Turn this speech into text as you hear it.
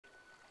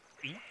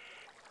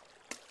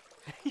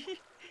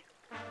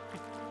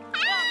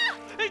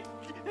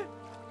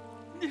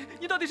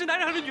你到底是男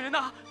人还是女人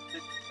呢？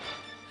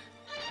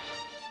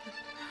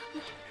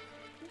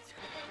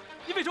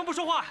你为什么不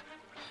说话？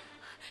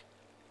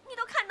你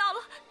都看到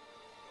了，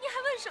你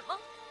还问什么？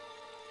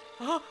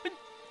啊！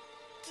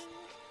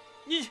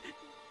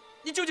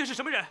你究竟是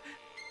什么人？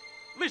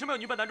为什么要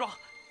女扮男装？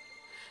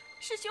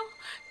师兄，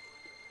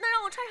能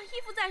让我穿上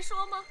衣服再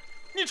说吗？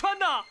你穿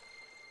的。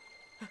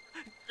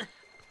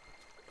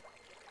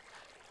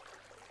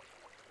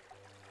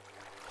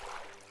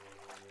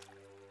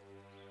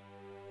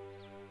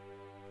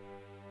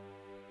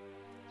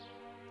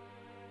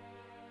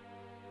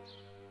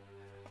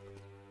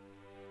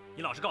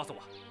你老实告诉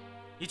我，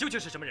你究竟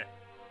是什么人？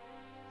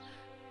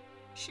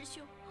师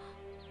兄，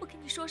我跟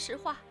你说实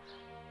话，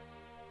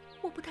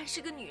我不但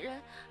是个女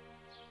人，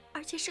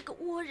而且是个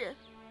倭人。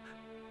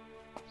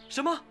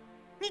什么？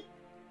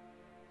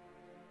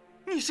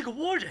你是个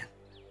倭人？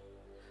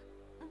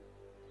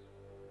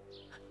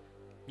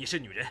你是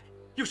女人，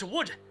又是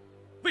倭人，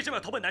为什么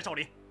要投奔南少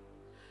林？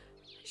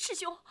师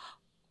兄，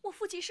我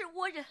父亲是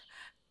倭人，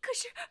可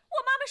是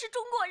我妈妈是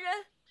中国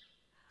人。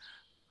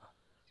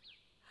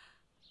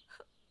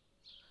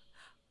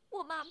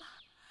我妈妈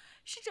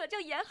是浙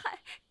江沿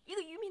海一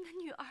个渔民的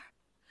女儿，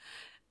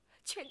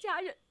全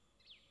家人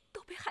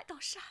都被海盗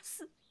杀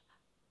死，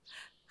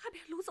还被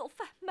掳走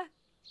贩卖。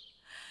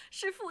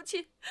是父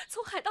亲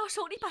从海盗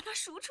手里把她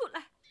赎出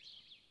来，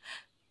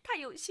她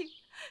有幸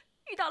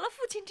遇到了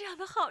父亲这样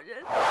的好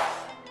人。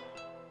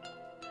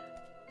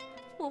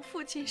我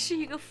父亲是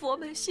一个佛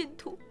门信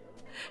徒，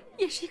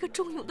也是一个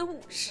忠勇的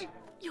武士。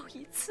有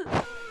一次，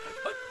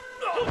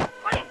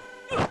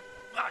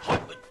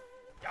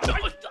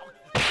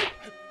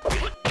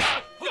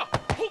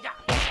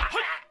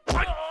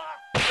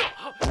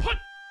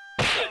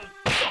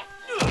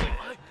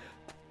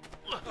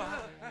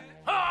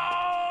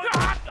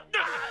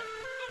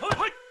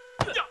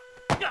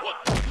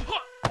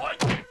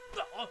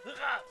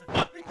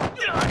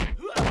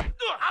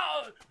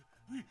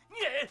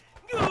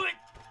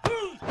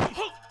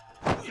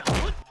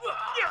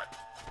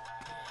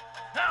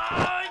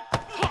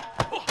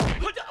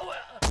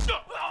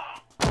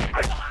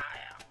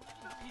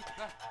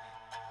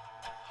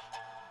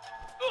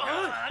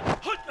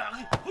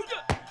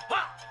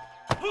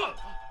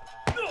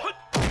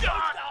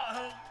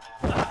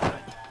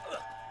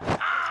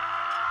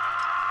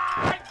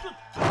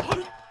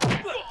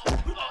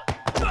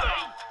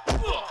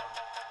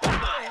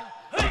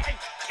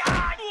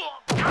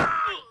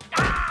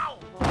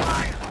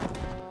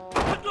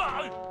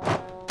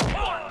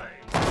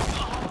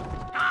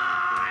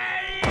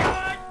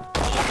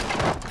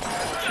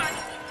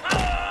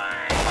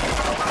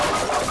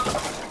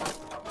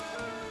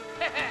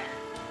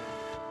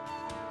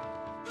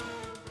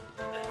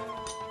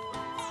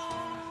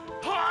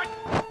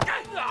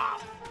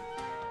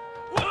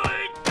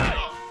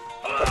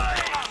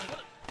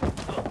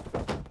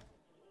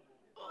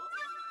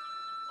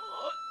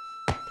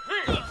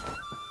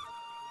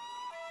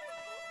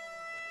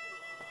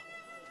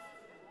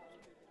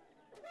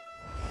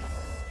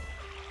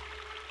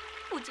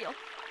不久，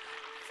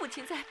父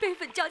亲在悲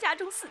愤交加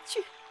中死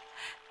去。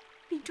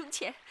临终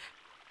前，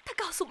他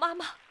告诉妈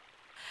妈，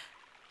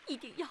一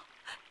定要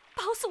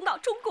把我送到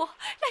中国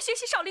来学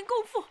习少林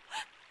功夫，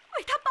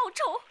为他报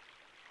仇。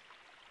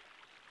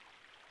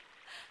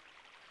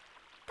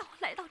当我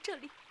来到这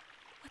里，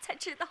我才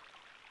知道，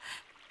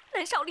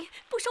南少林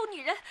不收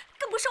女人，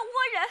更不收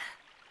倭人。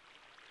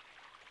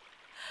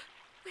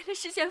为了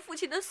实现父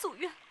亲的夙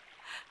愿，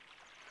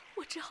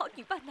我只好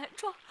女扮男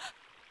装，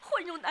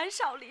混入南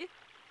少林。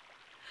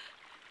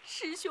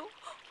师兄，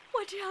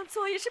我这样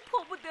做也是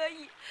迫不得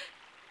已。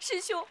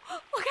师兄，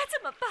我该怎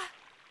么办？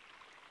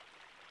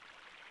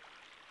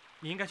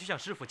你应该去向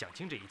师父讲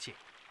清这一切。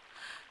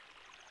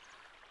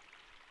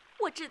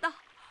我知道，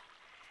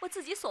我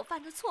自己所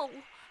犯的错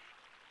误，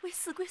为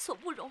死鬼所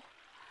不容。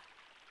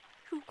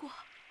如果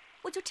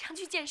我就这样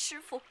去见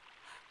师父，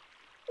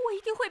我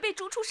一定会被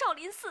逐出少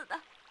林寺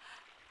的。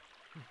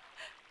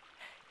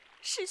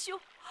师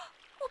兄，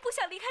我不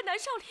想离开南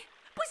少林，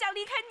不想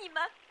离开你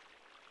们。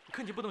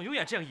可你不能永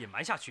远这样隐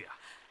瞒下去啊！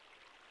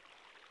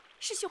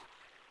师兄，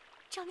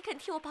只要你肯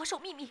替我保守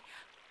秘密，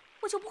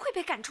我就不会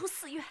被赶出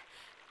寺院，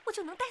我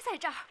就能待在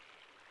这儿。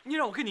你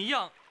让我跟你一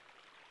样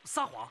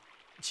撒谎，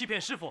欺骗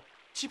师父，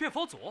欺骗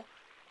佛祖？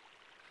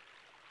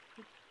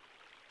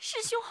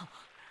师兄，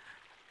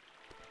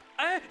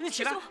哎，你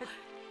起来！师兄，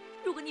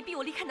如果你逼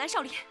我离开南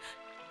少林，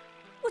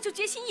我就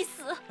决心一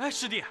死。哎，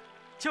师弟，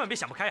千万别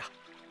想不开呀！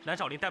南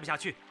少林待不下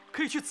去，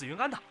可以去紫云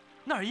庵的，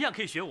那儿一样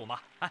可以学武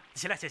嘛。哎，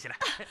起来，先起来。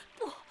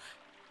不，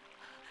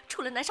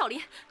除了南少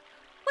林，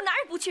我哪儿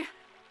也不去。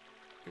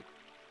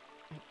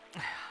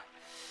哎呀，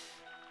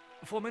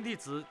佛门弟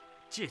子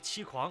戒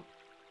欺狂，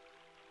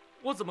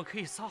我怎么可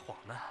以撒谎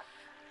呢？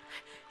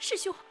师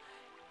兄，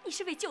你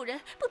是为救人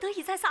不得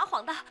已才撒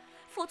谎的，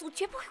佛祖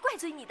绝不会怪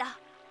罪你的。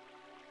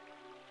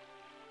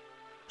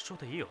说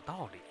的也有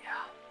道理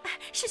呀。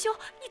师兄，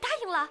你答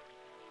应了。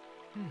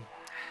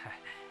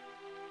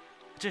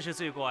真是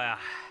罪过呀！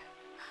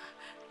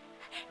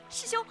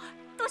师兄，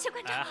多谢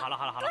关照。哎，好了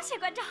好了好了，多谢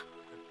关照。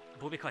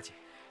不必客气。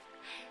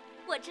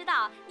我知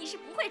道你是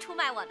不会出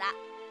卖我的。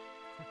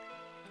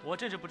我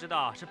真是不知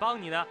道是帮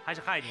你呢还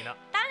是害你呢。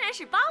当然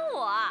是帮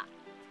我。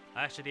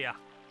哎，师弟啊，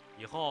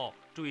以后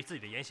注意自己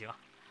的言行啊。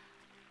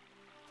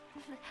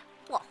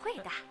我会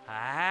的。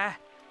哎，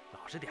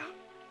老实点儿，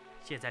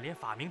现在连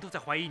法明都在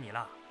怀疑你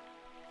了。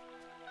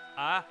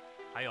哎，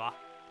还有啊，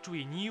注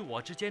意你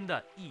我之间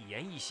的一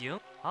言一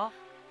行啊。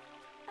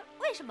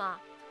为什么？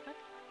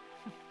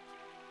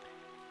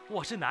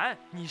我是男，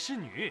你是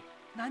女，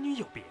男女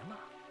有别嘛。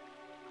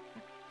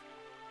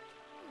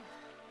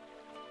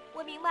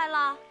我明白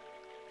了。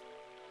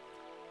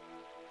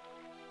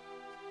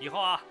以后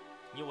啊，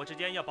你我之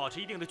间要保持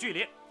一定的距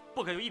离，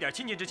不可有一点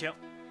亲近之情。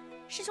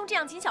师兄这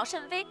样谨小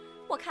慎微，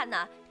我看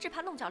呢，只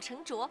怕弄巧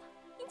成拙，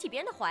引起别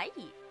人的怀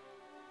疑。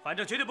反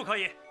正绝对不可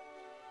以。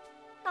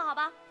那好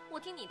吧，我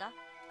听你的。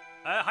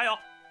哎，还有，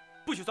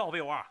不许钻我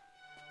被窝啊！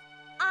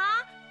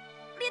啊，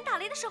连打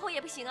雷的时候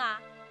也不行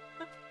啊？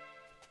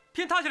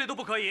天塌下来都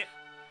不可以。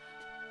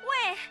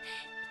喂，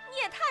你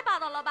也太霸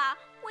道了吧！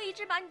我一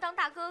直把你当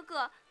大哥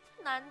哥，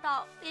难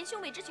道连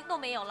兄妹之情都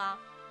没有了？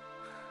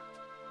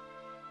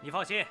你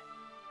放心，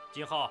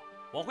今后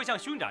我会像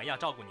兄长一样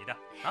照顾你的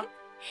啊。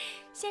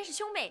先是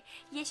兄妹，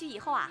也许以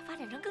后啊发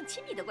展成更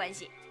亲密的关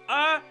系。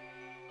哎，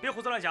别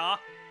胡思乱想啊，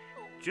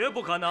绝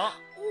不可能。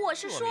我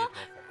是说，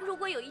如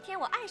果有一天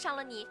我爱上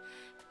了你，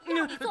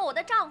要你做我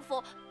的丈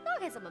夫，那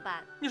该怎么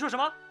办？你说什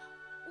么？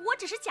我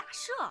只是假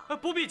设。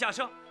不必假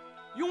设，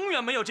永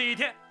远没有这一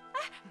天。哎，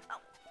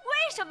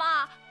为什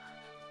么？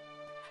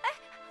哎，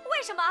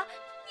为什么？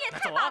你也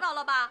太霸道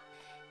了吧！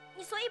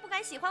你所以不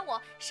敢喜欢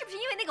我，是不是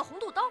因为那个红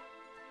肚兜？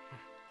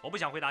我不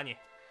想回答你。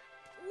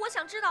我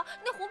想知道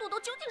那红肚兜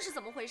究竟是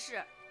怎么回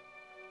事。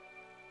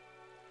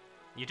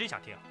你真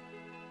想听？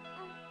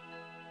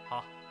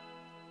好，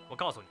我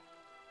告诉你，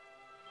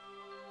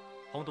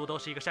红肚兜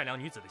是一个善良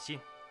女子的心，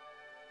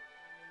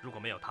如果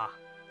没有她，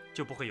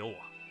就不会有我，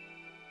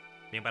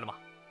明白了吗？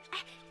哎，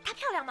她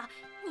漂亮吗？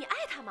你爱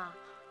她吗？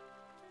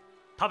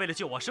她为了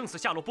救我生死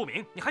下落不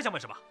明，你还想问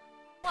什么？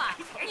哇，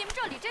你们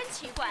这里真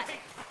奇怪，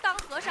当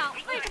和尚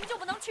为什么就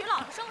不能娶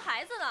老婆生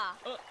孩子呢？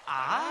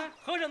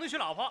和尚能娶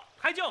老婆，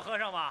还叫和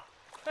尚吗？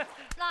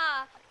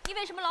那你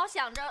为什么老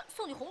想着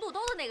送你红肚兜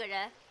的那个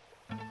人？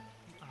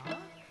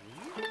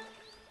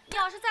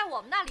要是在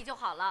我们那里就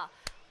好了，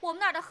我们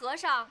那儿的和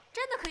尚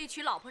真的可以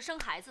娶老婆生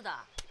孩子的。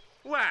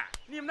喂，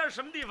你们那是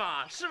什么地方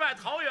啊？世外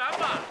桃源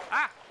吧？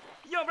哎，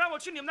要不然我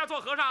去你们那儿做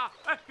和尚，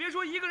哎，别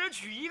说一个人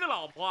娶一个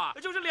老婆，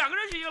就是2个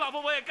人娶一个老婆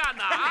我也干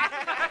的啊！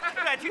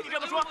哎，听你这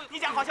么说，你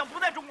家好像不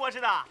在中国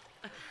似的。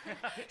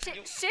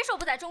谁说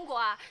不在中国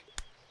啊？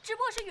只不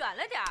过是远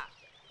了点儿。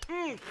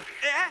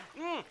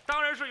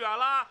当然是远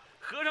了。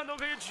和尚都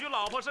可以娶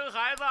老婆生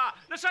孩子，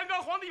那山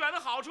高皇帝远的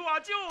好处啊，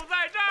就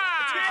在这儿。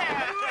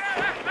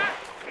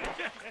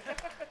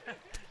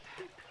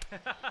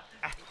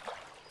哎，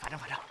法正，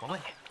我问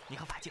你，你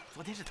和法静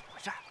昨天是怎么回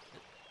事？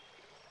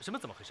什么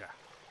怎么回事？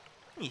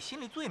你心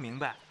里最明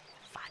白，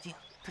法静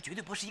他绝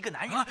对不是一个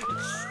男人。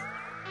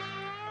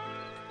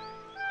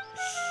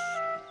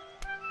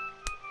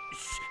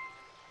嘘，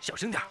小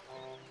声点。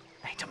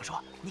哎，这么说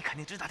你肯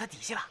定知道他底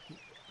细了。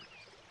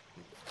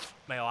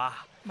没有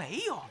啊？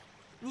没有。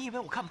你以为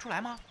我看不出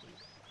来吗？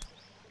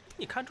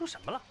你看出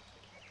什么了？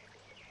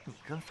你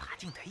跟法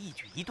静的一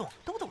举一动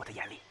都在我的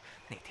眼里。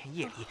那天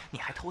夜里，你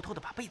还偷偷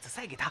的把被子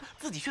塞给他，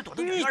自己却躲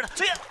得远远的。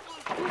这样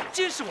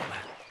监视我们？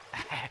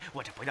哎，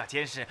我这不叫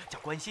监视，叫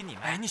关心你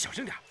们。哎，你小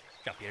声点，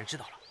让别人知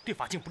道了，对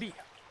法静不利。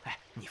哎，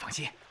你放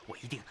心，我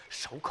一定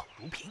守口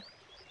如瓶，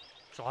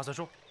说话算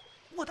数。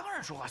我当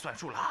然说话算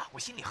数了，我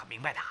心里很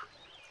明白的。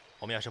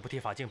我们要是不替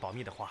法静保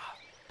密的话，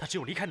他只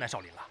有离开南少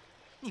林了。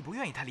你不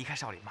愿意他离开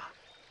少林吗？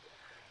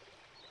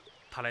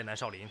他来南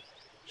少林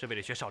是为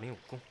了学少林武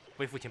功，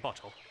为父亲报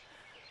仇。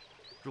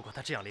如果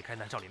他这样离开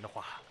南少林的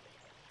话，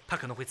他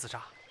可能会自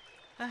杀。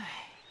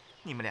哎，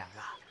你们2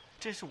个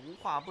真是无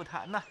话不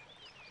谈呐。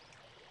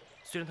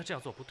虽然他这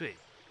样做不对，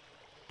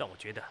但我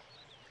觉得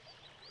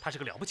她是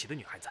个了不起的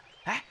女孩子。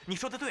哎，你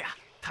说的对啊，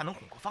她能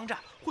混过方丈，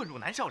混入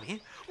南少林，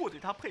我对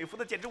她佩服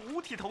的简直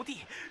五体投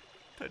地。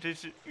她真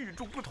是与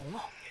众不同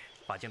哦。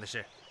法静的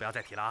事不要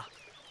再提了啊！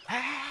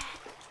哎，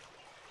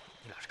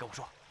你老实跟我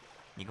说，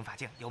你跟法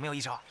静有没有一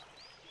手？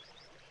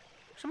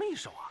什么一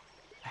手啊？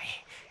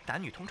哎，男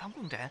女同床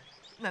共枕，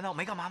难道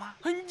没干嘛吗？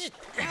你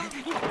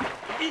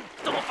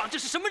怎么法这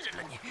是什么人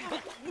了你？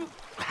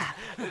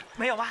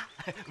没有吗？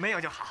没有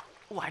就好，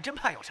我还真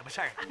怕有什么事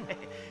儿呢。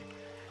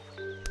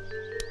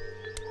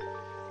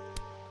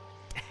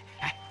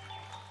哎，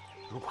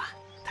如果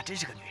她真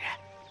是个女人，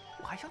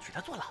我还想娶她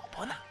做老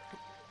婆呢。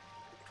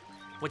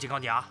我警告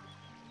你啊，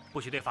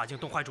不许对法静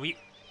动坏主意。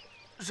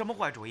什么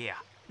坏主意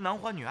啊？男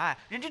欢女爱，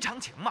人之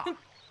常情嘛。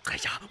哎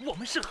呀，我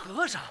们是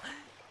和尚。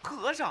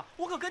和尚，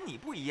我可跟你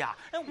不一样，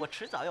我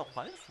迟早要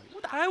还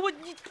俗的。哎，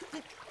你。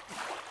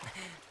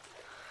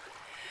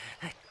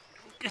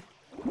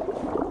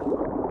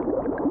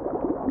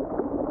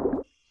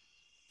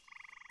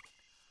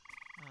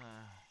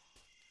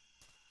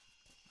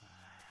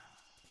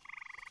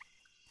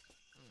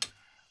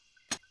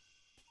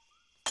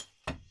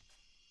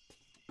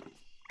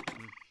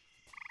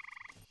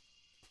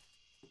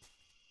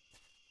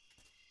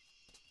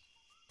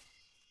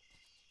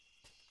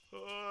哎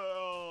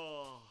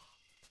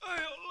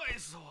呦，累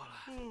死我了！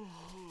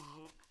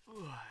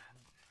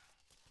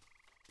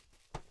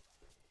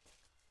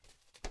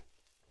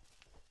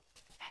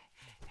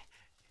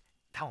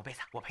谈我被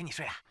子，我陪你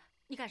睡啊。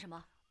你干什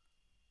么？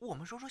我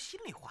们说说心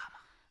里话嘛。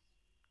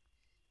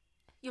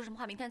有什么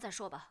话明天再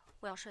说吧，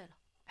我要睡了。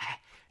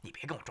哎，你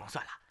别跟我装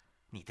蒜了，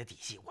你的底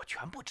细我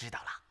全部知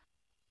道了。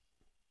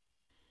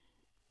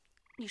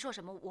你说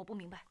什么？我不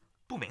明白。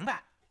不明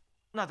白？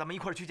那咱们一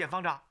块儿去见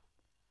方丈。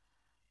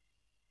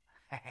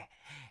嘿嘿，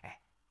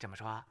哎，这么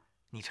说，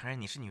你承认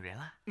你是女人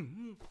了？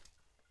嗯。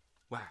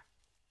喂，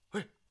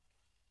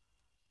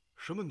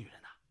什么女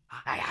人呐？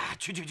啊！哎呀，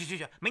去，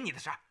没你的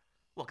事儿。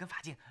我跟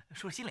法镜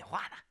说心里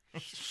话呢。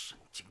神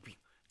经病！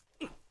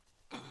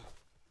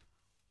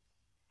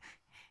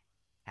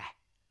哎，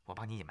我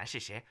帮你隐瞒事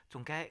实，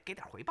总该给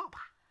点回报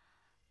吧？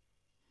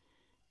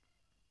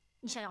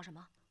你想要什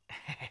么？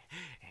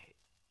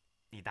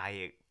你答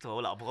应做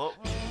我老婆？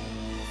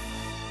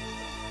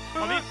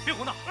老林，别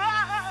胡闹！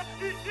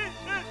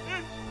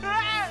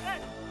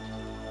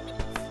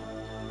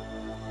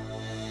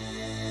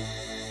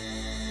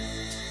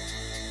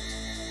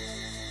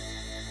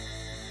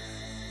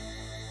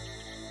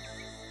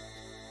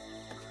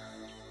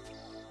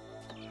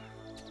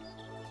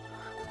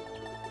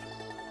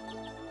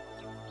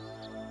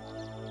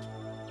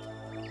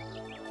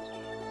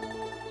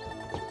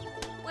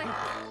喂，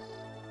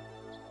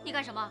你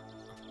干什么？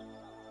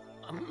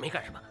没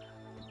干什么。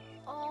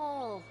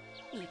哦，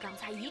你刚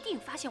才一定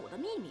发现我的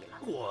秘密了。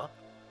我，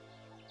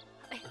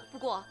哎，不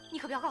过你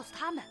可不要告诉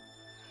他们，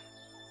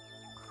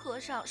和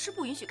尚是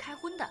不允许开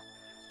荤的。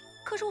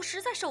可是我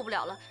实在受不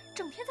了了，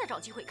整天在找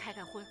机会开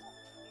荤。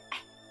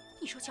哎，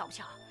你说巧不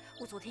巧？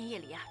我昨天夜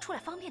里啊出来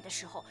方便的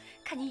时候，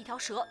看见一条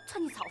蛇窜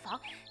进草房，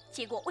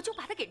结果我就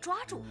把它给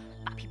抓住，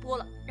把皮剥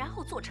了，然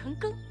后做成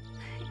羹。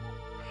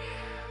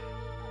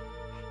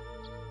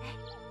哎，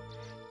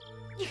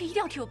你可一定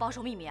要替我保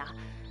守秘密啊！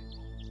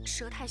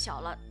蛇太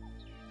小了，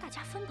大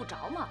家分不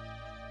着嘛。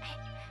哎，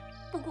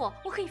不过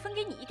我可以分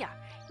给你一点，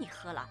你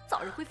喝了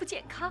早日恢复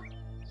健康。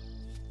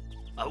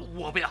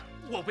我不要，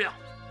我不要。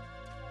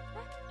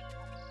哎，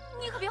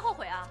你可别后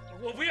悔啊！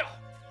我不要。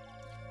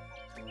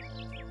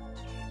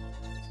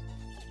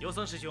游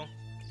僧师兄，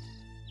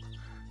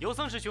游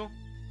僧师兄，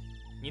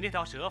你那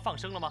条蛇放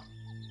生了吗？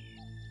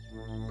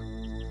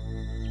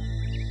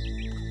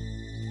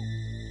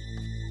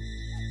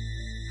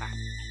哎，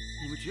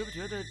你们觉不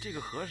觉得这个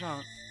和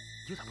尚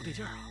有点不对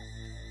劲儿啊？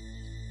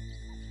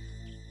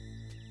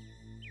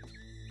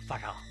法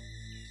上，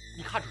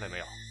你看出来没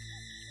有？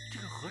这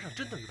个和尚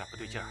真的有点不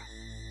对劲儿啊！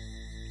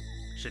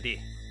师弟，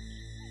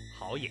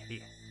好眼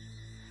力！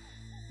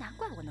难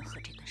怪我能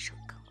喝这顿蛇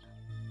羹。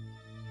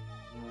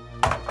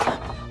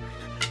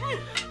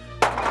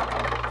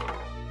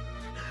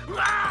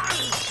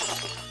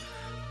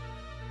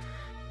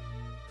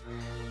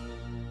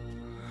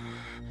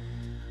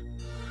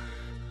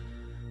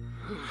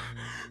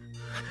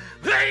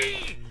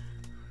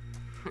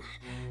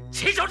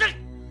齐守正，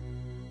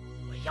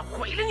我要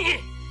毁了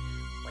你！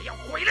我要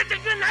毁了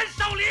整个南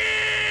少林！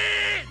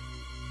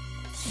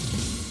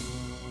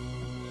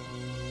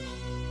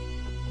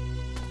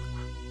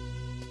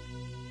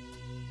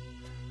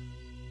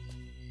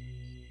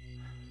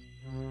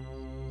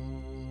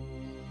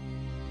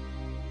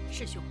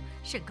师兄，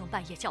深更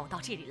半夜叫我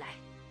到这里来，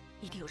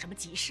一定有什么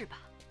急事吧？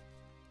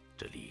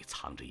这里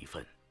藏着一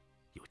份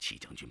由戚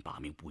将军8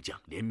名部将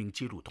联名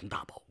揭露佟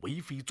大宝为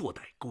非作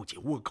歹、勾结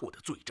倭寇的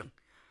罪证。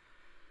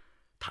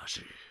它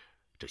是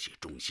这些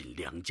忠心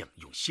良将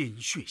用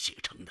鲜血写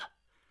成的。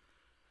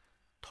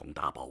佟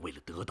大宝为了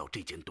得到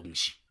这件东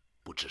西，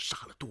不知杀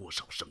了多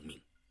少生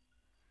命。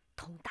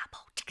佟大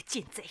宝这个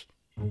贱贼！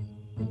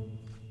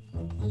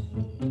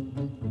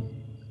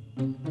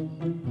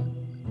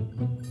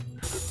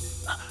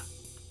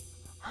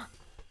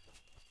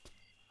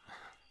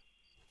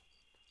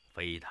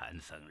飞坛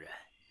僧人，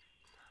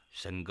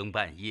深更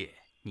半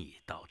夜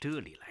你到这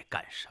里来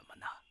干什么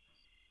呢？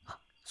啊，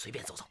随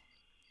便走走。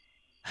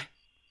哎，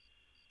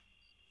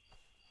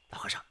老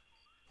和尚，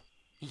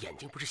你眼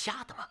睛不是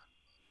瞎的吗？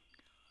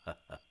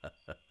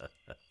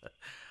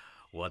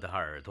我的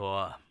耳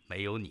朵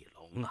没有你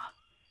聋啊。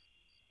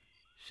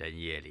深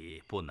夜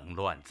里不能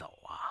乱走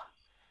啊，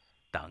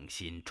当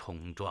心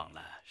冲撞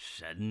了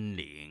神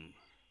灵。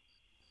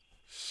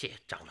谢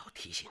长老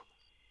提醒。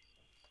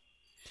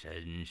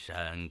深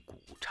山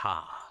古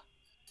刹，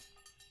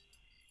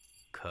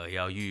可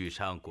要遇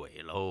上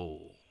鬼喽？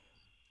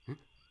嗯，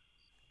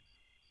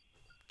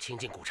清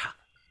净古刹，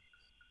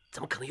怎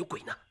么可能有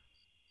鬼呢？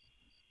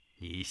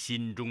你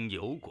心中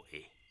有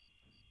鬼，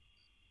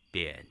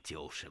便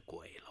就是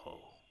鬼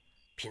喽。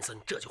贫僧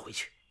这就回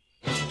去。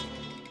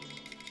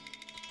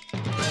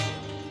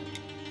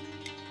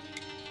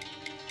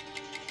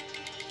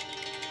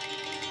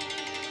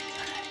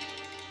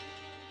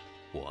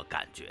我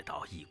感觉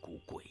到一股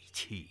鬼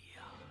气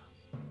呀！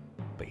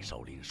北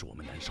少林是我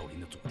们南少林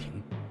的祖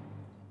庭，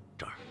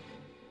这儿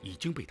已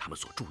经被他们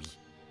所注意，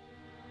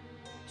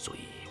所以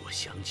我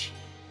想起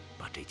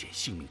把这件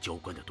性命交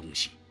关的东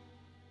西，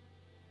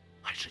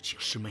还是是其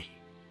师妹，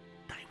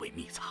代为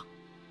秘藏。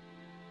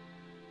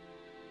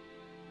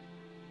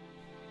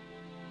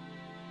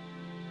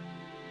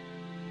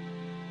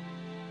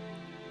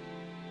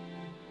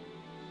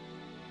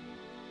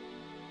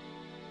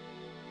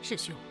师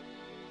兄，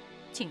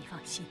请你放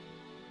心，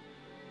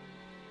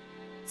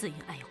紫云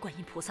爱有观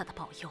音菩萨的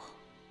保佑，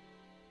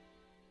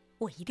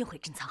我一定会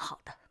珍藏好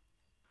的。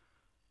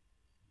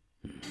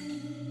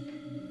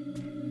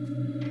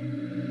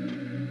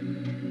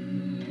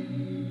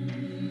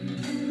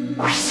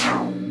啊，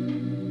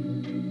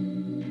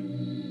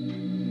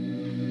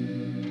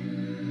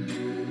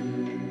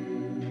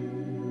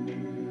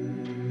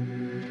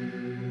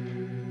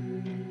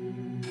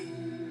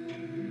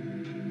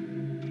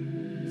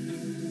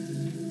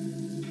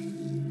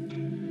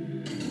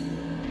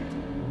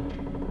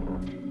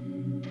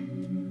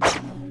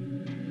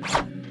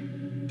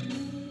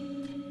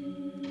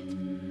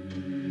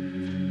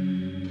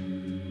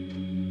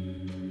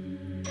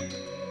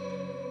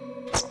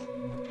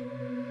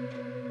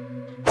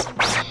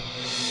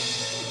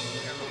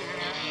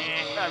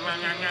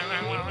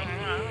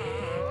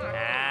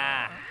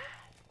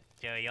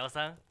这位游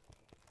僧，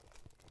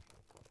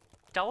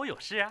找我有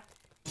事啊？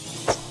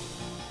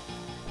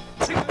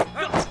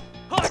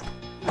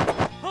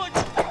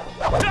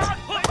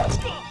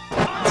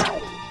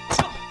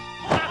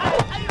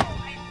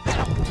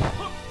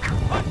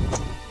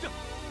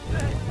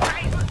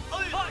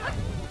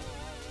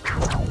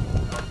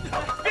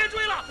别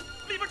追了，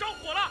里边着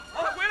火了！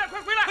快回来，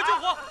快回来！快救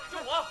火！救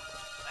火！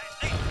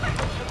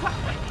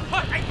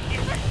快！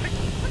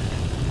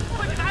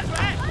快去打水！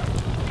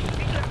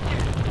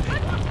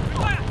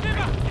快，这边！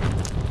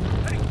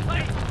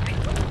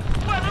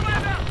快了，外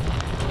边！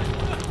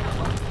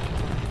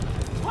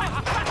快！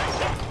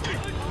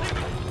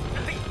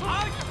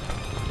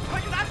快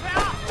去打水啊！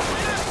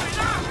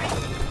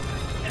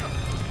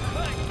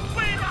水呢？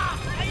背呢？快！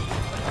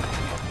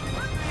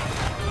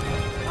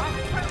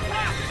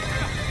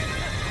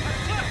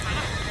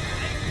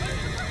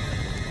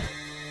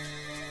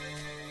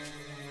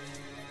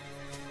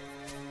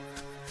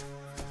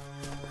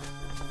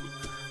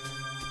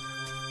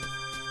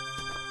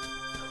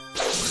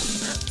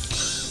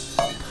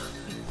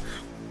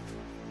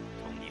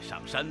从你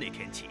上山那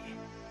天起，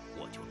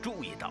我就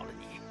注意到了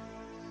你，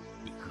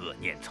你恶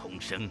念丛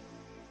生，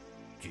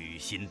居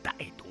心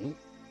歹毒，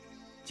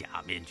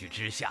假面具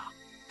之下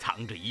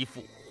藏着一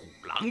副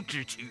虎狼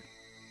之躯。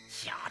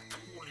假秃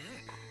驴！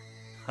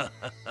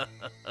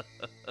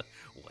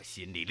我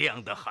心里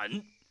亮得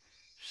很，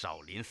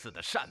少林寺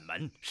的善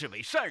门是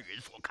为善人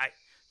所开，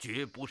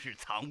绝不是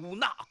藏污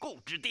纳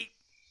垢之地。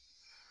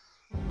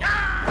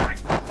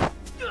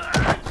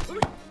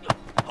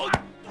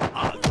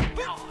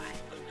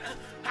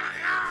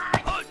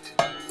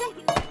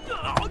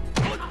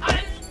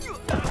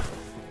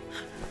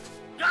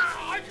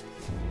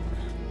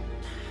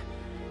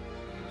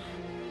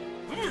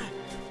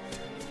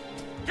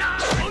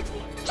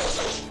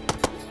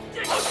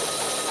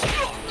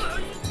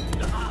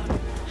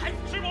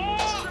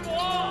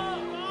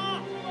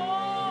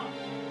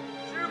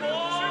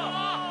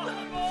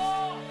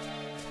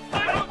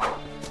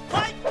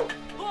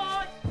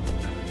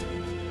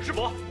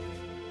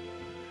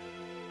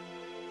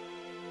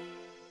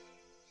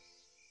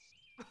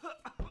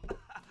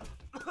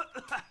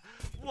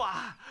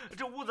哇，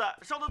这屋子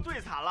烧得最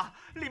惨了，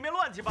里面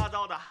乱七八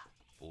糟的。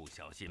不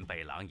小心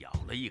被狼咬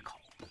了一口，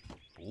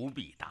不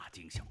必大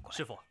惊小怪。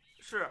师傅，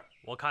是，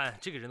我看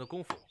这个人的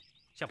功夫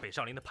像北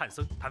少林的叛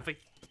僧谭飞。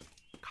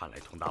看来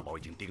佟大宝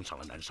已经盯上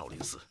了南少林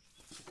寺，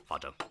法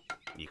正，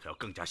你可要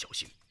更加小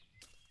心。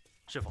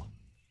师傅，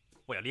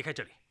我要离开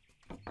这里，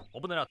我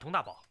不能让佟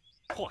大宝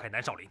祸害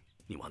南少林。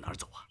你往哪儿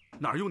走啊？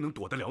哪儿又能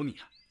躲得了你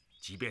啊？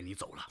即便你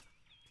走了，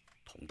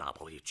佟大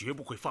宝也绝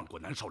不会放过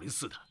南少林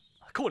寺的。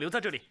可我留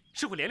在这里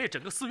是会连累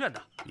整个寺院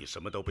的。你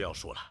什么都不要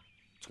说了，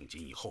从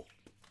今以后，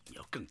你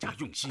要更加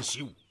用心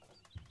习武。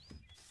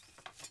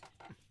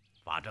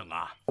法正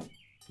啊，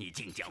你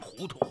净讲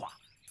糊涂话！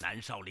南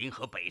少林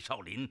和北少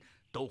林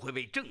都会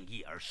为正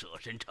义而舍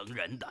身成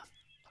仁的，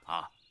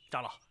啊！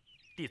长老，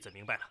弟子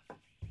明白了。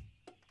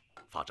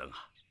法正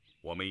啊，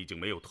我们已经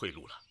没有退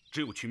路了，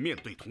只有去面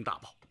对佟大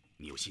宝。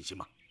你有信心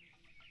吗？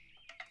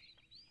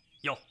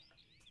有。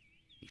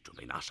你准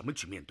备拿什么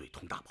去面对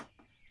佟大宝？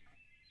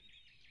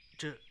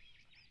这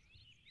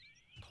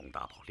佟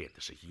大宝练的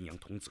是阴阳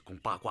童子功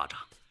八卦掌，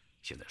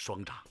现在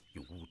双掌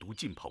用巫毒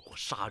浸泡过，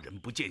杀人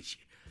不见血，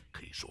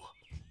可以说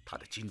他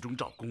的金钟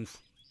罩功夫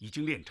已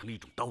经练成了一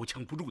种刀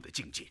枪不入的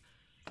境界。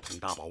佟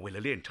大宝为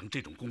了练成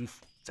这种功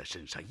夫，在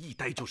深山一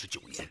待就是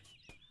9年。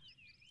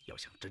要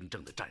想真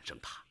正的战胜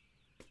他，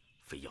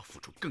非要付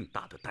出更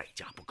大的代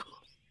价不可。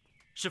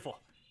师傅，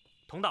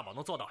佟大宝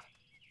能做到的，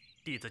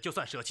弟子就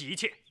算舍弃一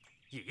切，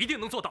也一定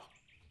能做到。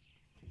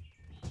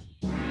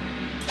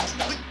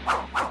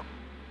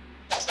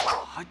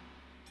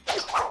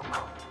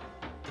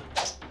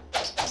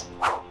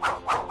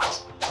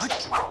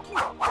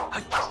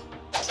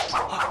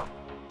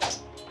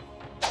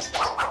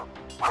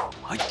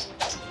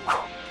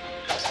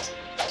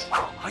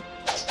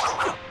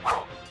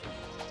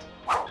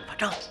法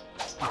正，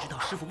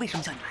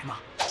能叫你来吗？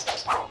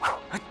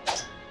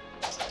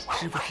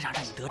师傅是想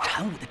让你得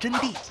禅武的真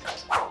谛。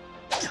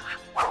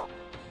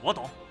我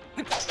懂。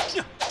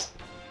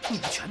你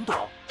们全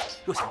懂。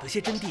若想得些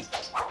真谛，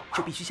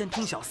就必须先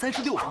通晓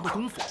36房的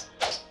功夫。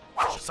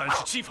是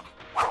37房。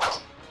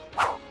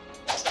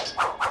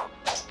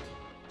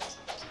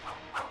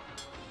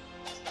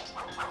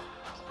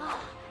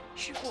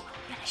师傅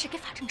原来是给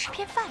法正吃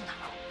偏饭呢。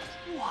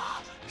哇，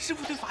师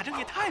傅对法正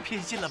也太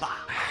偏心了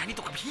吧！哎，你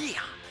懂个屁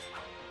呀！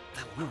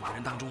在我们5个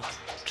人当中，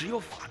只有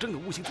法正的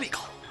悟性最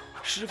高。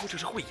师傅这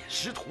是慧眼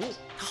识图，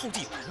他后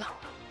继有人了。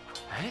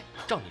哎，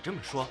照你这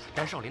么说，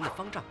南少林的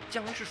方丈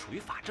将来是属于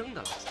法正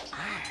的了。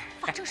哎，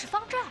法正是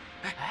方丈。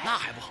哎，那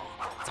还不好，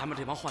咱们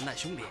这帮患难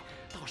兄弟，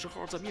到时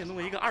候再面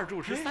弄一个2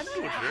住持、3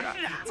住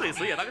持，最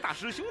死也当个大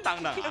师兄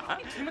当当啊！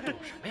你们懂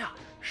什么呀？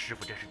师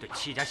傅这是对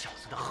戚家小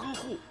子的呵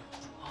护。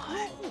呵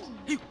护？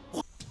哎呦，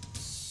我。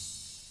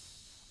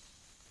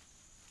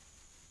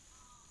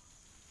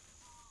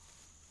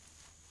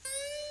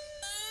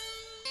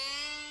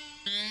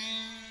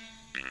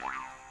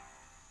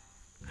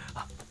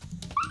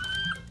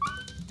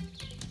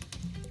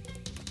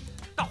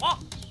大黄，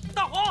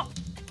大黄，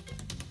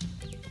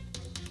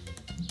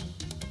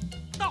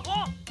大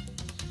黄！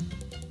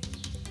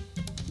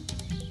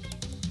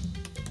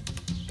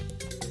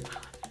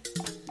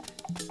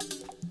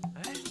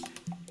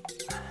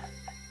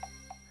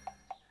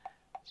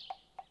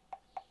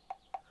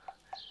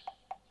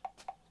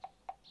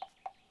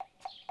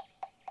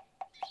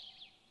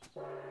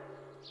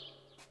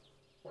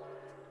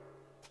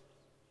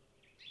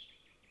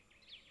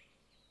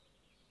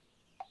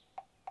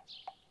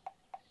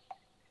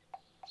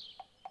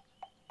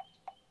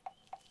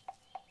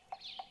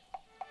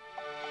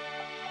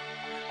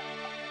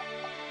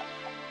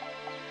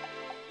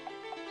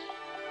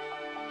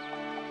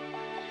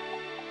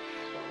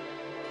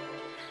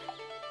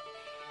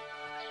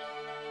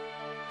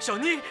小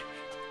妮，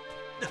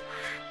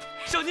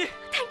小妮，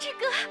弹指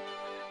哥，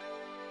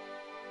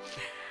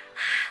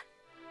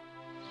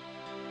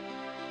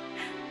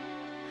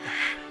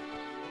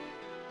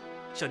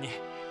小妮，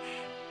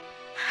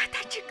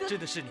弹指哥，真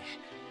的是你，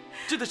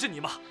真的是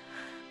你吗？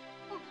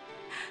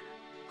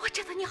我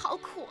知道你好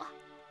苦啊。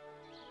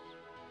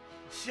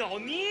小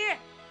妮，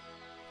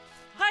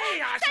哎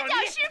呀，小妮，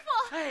三角师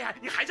傅，哎呀，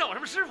你还叫我什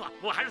么师傅？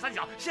我还是三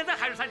角，现在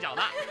还是三角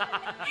呢。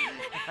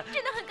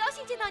真的很高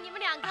兴见到你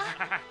们2个。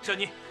小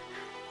妮，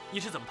你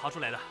是怎么逃出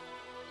来的？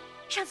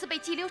上次被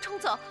激流冲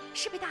走，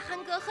是被大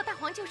憨哥和大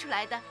黄救出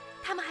来的。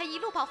他们还一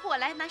路保护我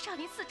来南少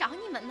林寺找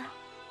你们呢。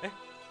哎，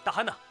大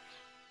憨呢？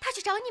他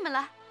去找你们了。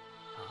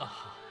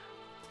啊！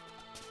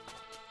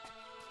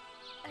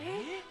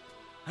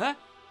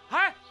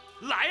哎，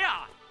来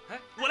呀！哎，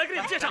我来给你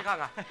们介绍，看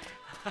看。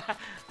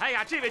哎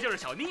呀，这位就是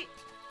小妮，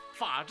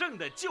法正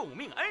的救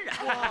命恩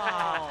人。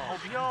哇，好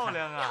漂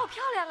亮啊！好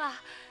漂亮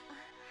啊！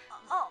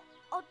哦，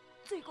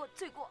罪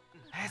过。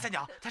哎，三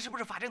角，他是不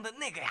是法正的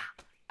那个呀？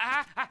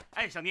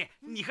哎，小妮，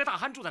你和大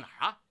憨住在哪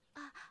儿啊？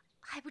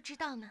还不知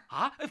道呢。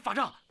啊，法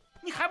正，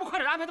你还不快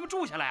点安排他们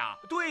住下来啊？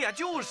对呀，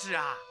就是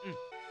啊。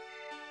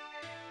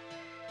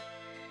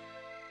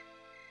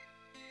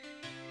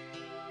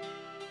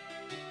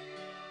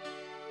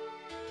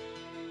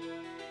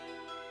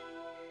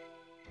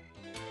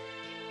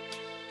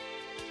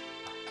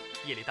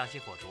夜里当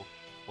心火烛，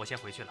我先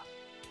回去了。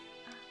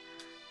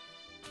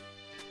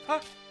哎，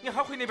你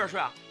还回那边睡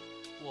啊？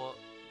我，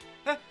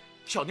哎，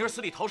小妮儿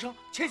死里逃生，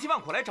千辛万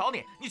苦来找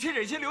你，你却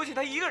忍心留下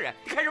她一个人，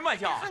你开什么玩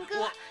笑？憨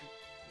哥，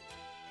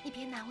你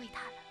别难为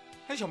她了。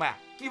哎，兄妹，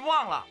你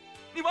忘了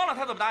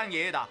他怎么答应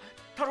爷爷的？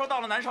他说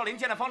到了南少林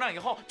见了方丈以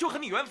后就和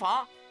你圆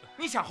房，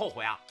你想后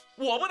悔啊？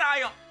我不答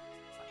应。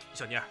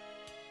小妮儿，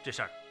这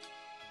事儿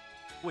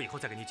我以后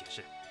再跟你解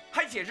释。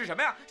还解释什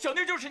么呀？小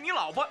妮就是你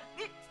老婆，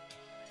你。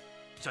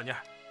小妮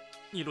儿，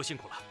你一路辛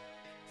苦了，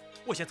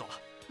我先走了。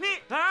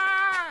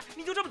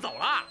你就这么走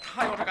了？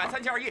他要是敢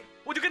3七2意，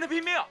我就跟他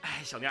拼命。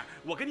哎，小妮儿，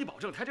我跟你保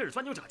证，他这是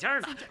钻牛角尖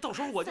呢。到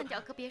时候我就……三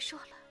角哥，别说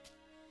了。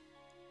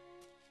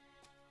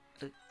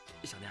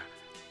小妮儿，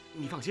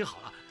你放心好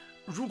了，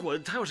如果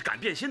他要是敢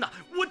变心呢，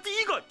我第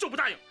一个就不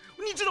答应。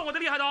你知道我的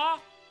厉害的啊！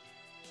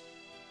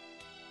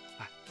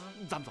哎，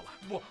咱们走吧。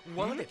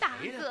我得大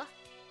陪他。哥，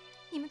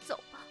你们走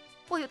吧，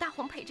我有大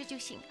黄陪着就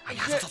行了。哎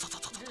呀，走。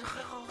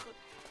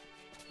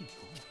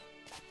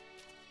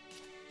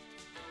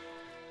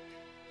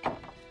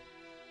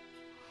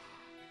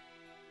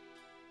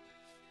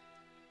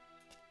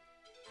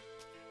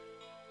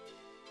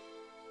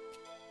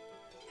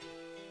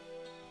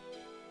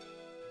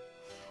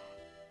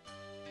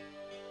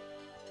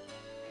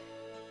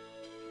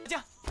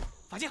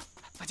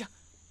法静，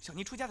小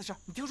妮出家的事儿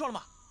你听说了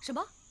吗？什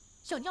么？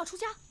小妮要出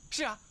家？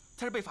是啊，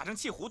她是被法正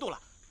气糊涂了，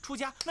出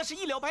家那是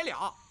一了百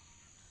了。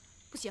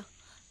不行，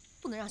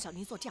不能让小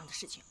妮做这样的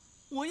事情。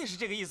我也是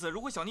这个意思。如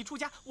果小妮出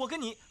家，我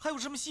跟你还有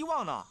什么希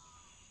望呢？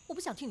我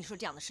不想听你说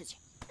这样的事情。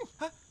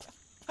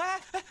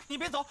哎，你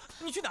别走，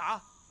你去哪儿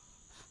啊？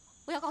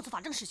我要告诉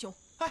法正师兄。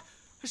哎，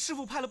师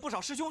傅派了不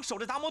少师兄守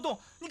着达摩洞，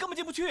你根本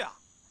进不去啊。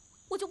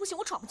我就不信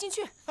我闯不进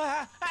去。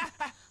哎，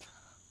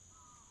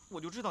我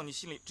就知道你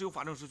心里只有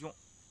法正师兄。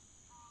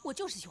我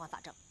就是喜欢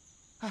法正。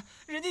哎，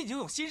人家已经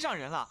有心上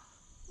人了，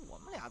我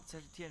们俩才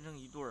是天生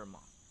一对儿嘛。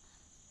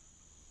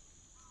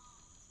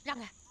让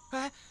开！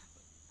哎，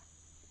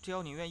只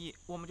要你愿意，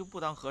我们就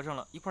不当和尚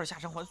了，一块儿下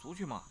山还俗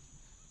去嘛。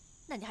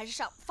那你还是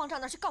上方丈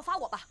那儿去告发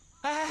我吧。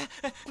哎，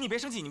你别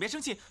生气，你别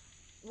生气，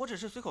我只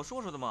是随口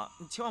说说的嘛，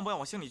你千万不要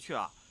往心里去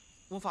啊。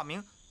我法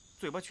明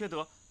嘴巴缺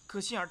德，可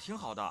心眼挺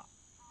好的。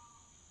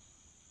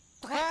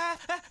哎，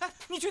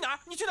你去哪儿？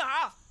你去哪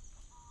儿啊？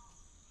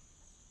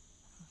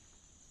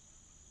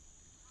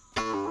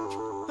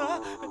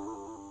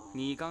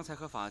你刚才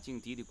和法镜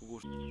嘀嘀咕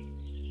咕。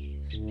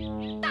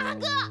大汉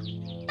哥，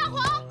大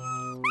黄，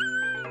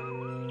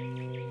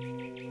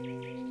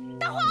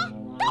大黄，大黄，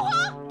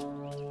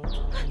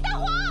大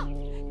黄，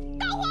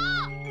大黄，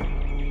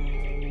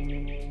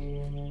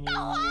大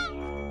黄，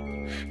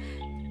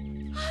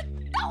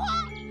大黄，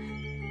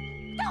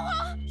大黄，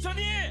小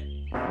妮，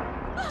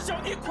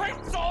小妮，快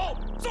走，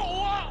走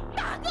啊！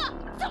大汉哥，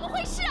怎么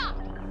回事啊？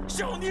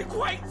小妮，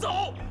快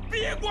走，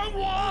别管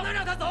我，不能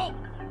让他走。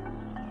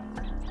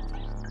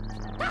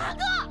大汉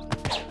哥！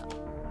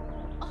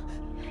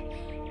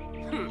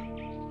哼，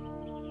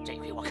这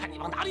回我看你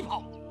往哪里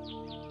跑！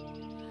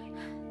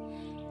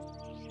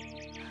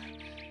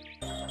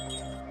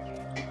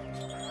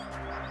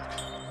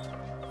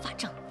法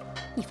正，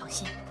你放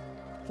心，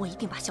我一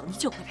定把小妮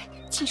救回来，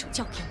亲手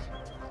交给你，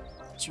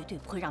绝对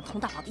不会让佟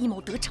大宝的阴谋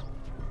得逞。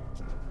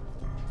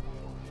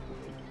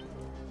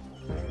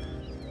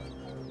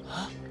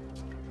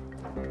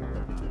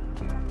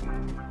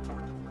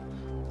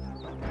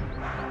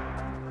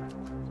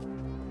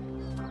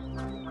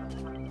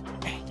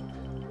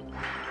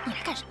你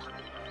来干什么？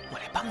我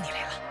来帮你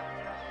来了。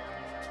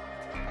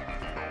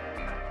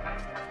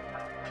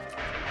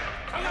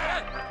让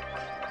开！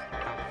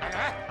让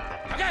开！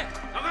让开！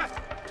让开！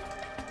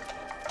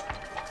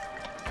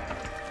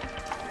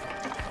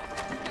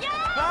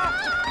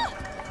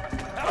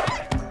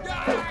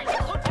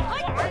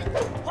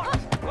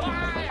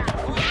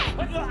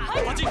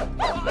法镜，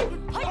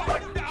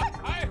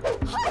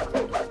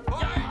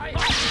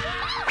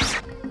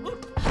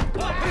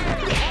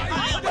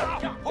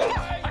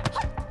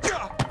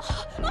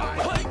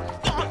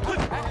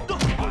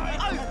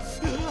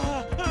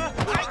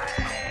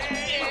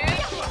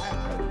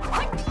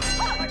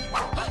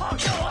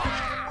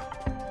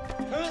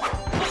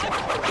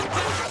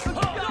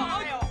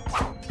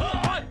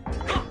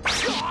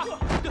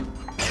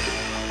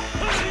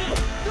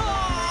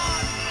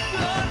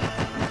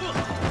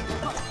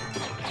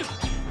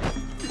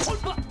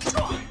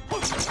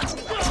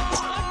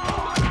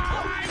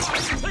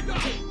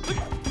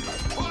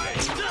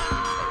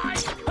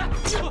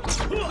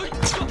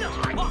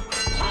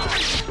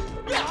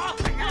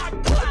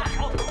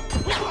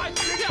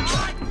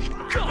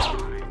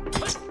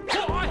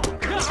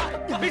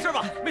没事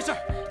吧？没事啊。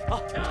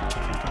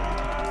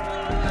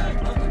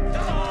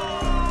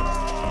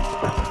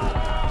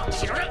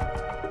齐少正，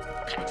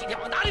看你今天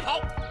往哪里跑！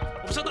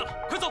我们上当了，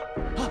快走！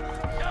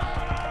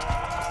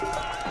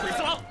鬼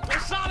子王，我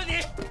杀了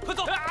你！快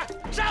走！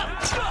上！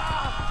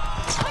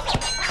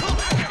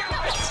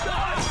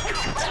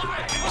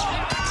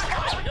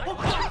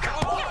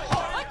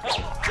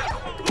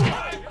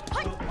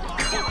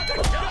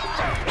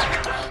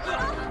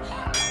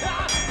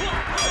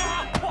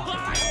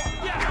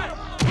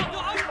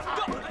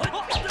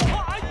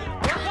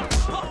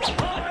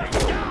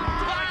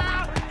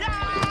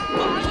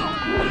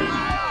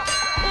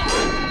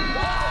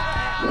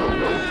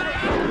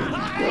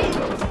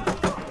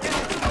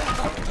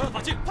法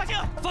镜，快走，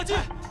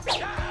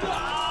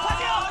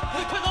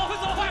快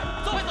走，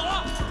快走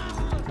啊！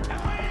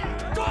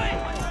追，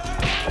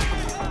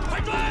快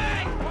追！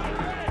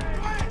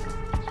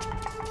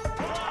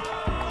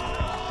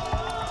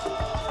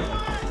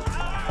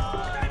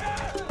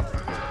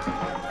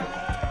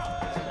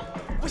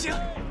不行，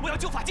我要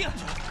救法镜。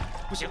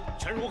不行，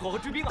全是倭寇和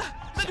追兵啊！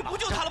那就不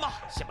救他了吗？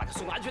先把他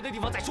送到安全的地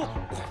方再说。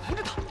快扶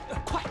着他，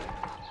快！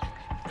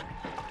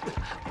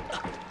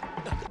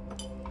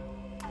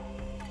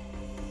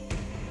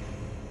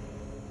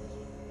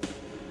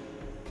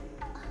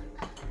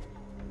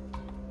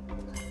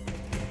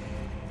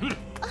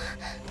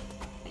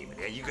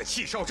一个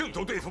戚少正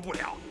都对付不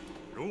了，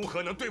如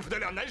何能对付得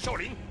了南少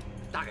林？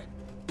大人，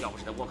要不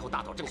是那倭寇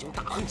大盗郑雄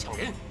大亨抢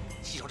人，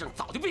戚少正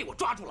早就被我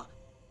抓住了。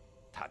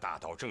他大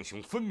盗郑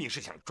雄分明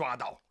是想抓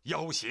到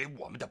要挟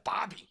我们的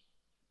把柄。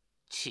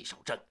戚少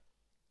正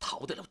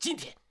逃得了今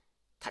天，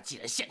他既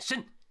然现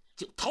身，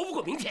就逃不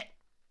过明天。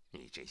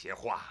你这些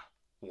话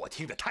我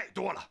听得太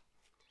多了。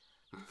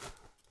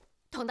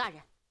佟大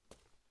人，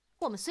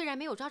我们虽然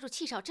没有抓住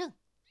戚少正，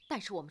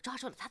但是我们抓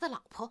住了他的老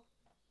婆。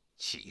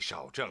戚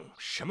少正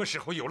什么时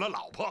候有了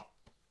老婆？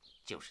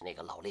就是那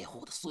个老猎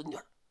户的孙女。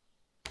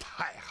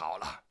太好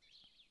了，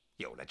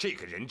有了这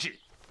个人质，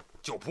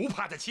就不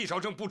怕他戚少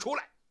正不出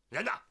来。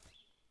人呢？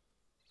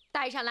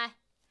带上来！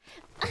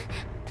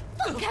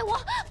放开我！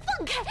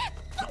放开！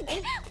放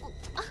开！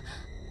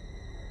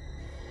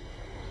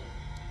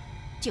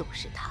就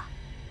是他，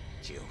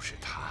就是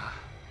他。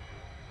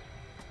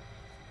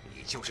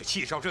你就是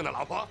戚少正的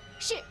老婆？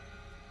是。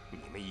你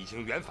们已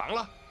经圆房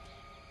了？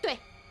对。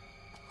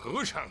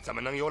和尚怎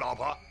么能有老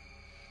婆？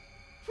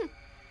哼，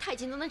太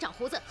监都能长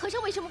胡子，和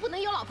尚为什么不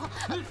能有老婆？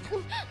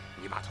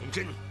你把童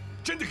真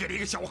真的给了一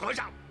个小和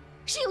尚？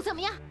是又怎么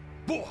样？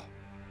不，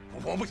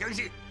我不相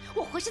信。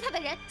我活是他的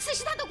人，死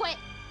是他的鬼。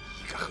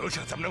一个和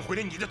尚怎么能毁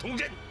了你的童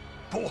真？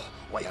不，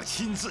我要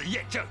亲自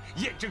验证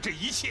这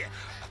一切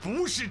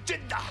不是真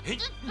的。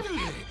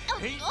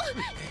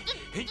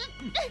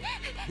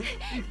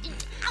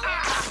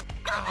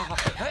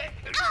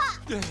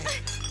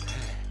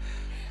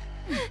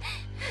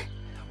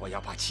我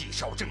要把戚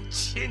少正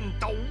千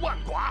刀万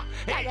剐。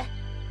大人，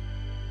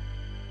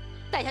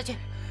带下去。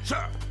是。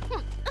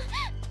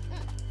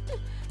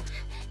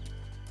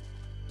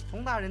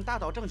童大人，大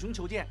岛正雄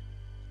求见。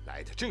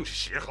来的正是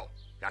时候，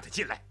让他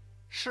进来。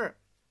是。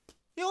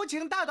有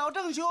请大岛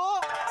正雄。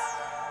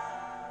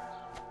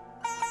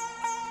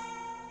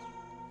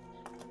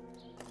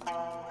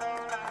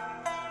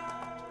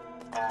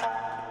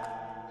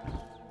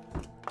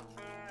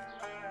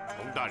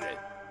童大人，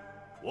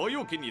我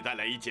又给你带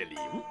来一件礼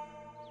物，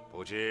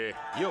不知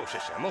又是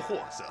什么货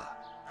色。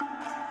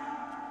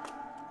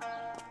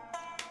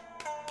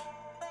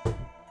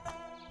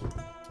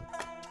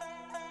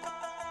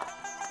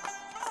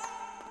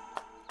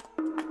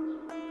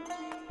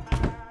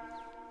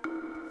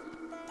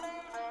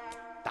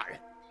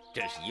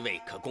这是一味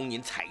可供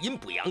您采阴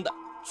补阳的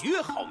绝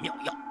好妙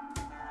药。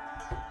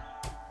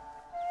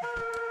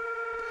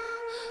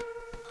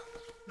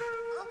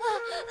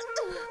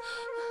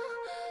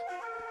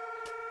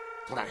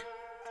童大人，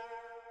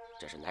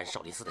这是南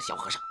少林寺的小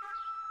和尚。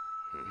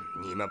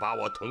你们把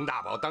我童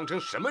大宝当成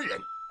什么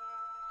人？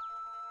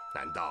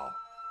难道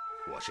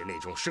我是那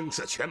种声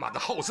色犬马的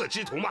好色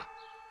之徒吗？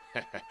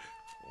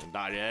童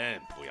大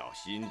人不要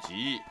心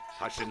急，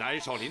他是南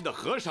少林的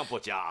和尚不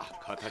假，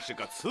可他是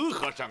个瓷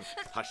和尚，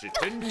他是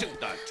真正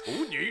的处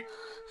女。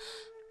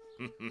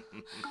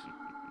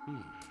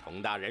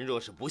童大人若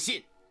是不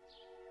信，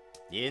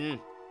您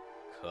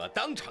可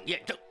当场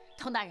验证。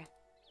童大人，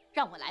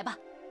让我来吧。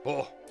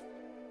不，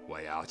我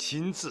要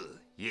亲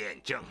自验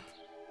证。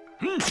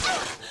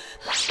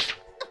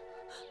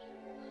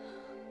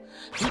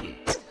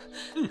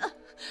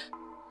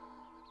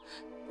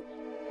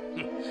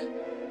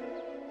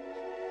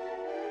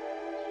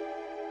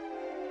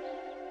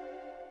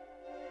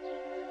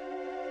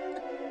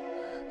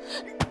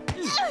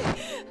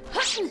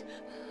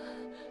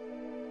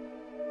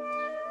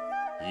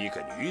一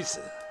个女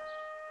子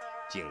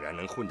竟然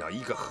能混到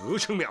一个和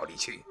尚庙里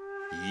去，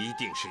一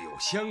定是有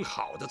相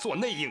好的做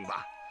内应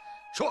吧？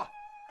说，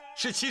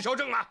是戚少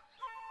正吗？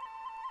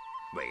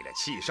为了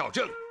戚少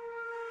正，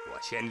我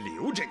先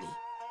留着你，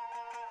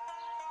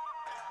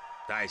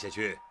带下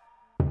去。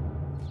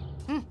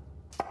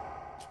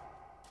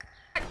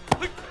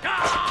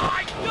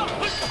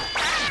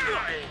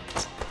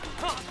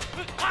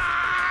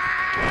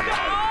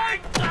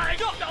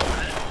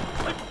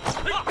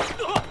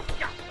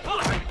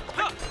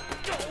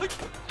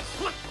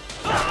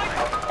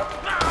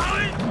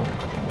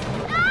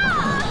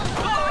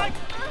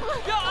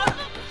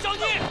小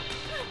妮，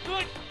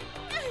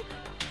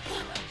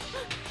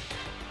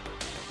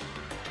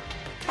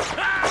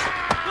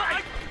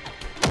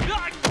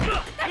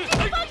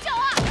放手！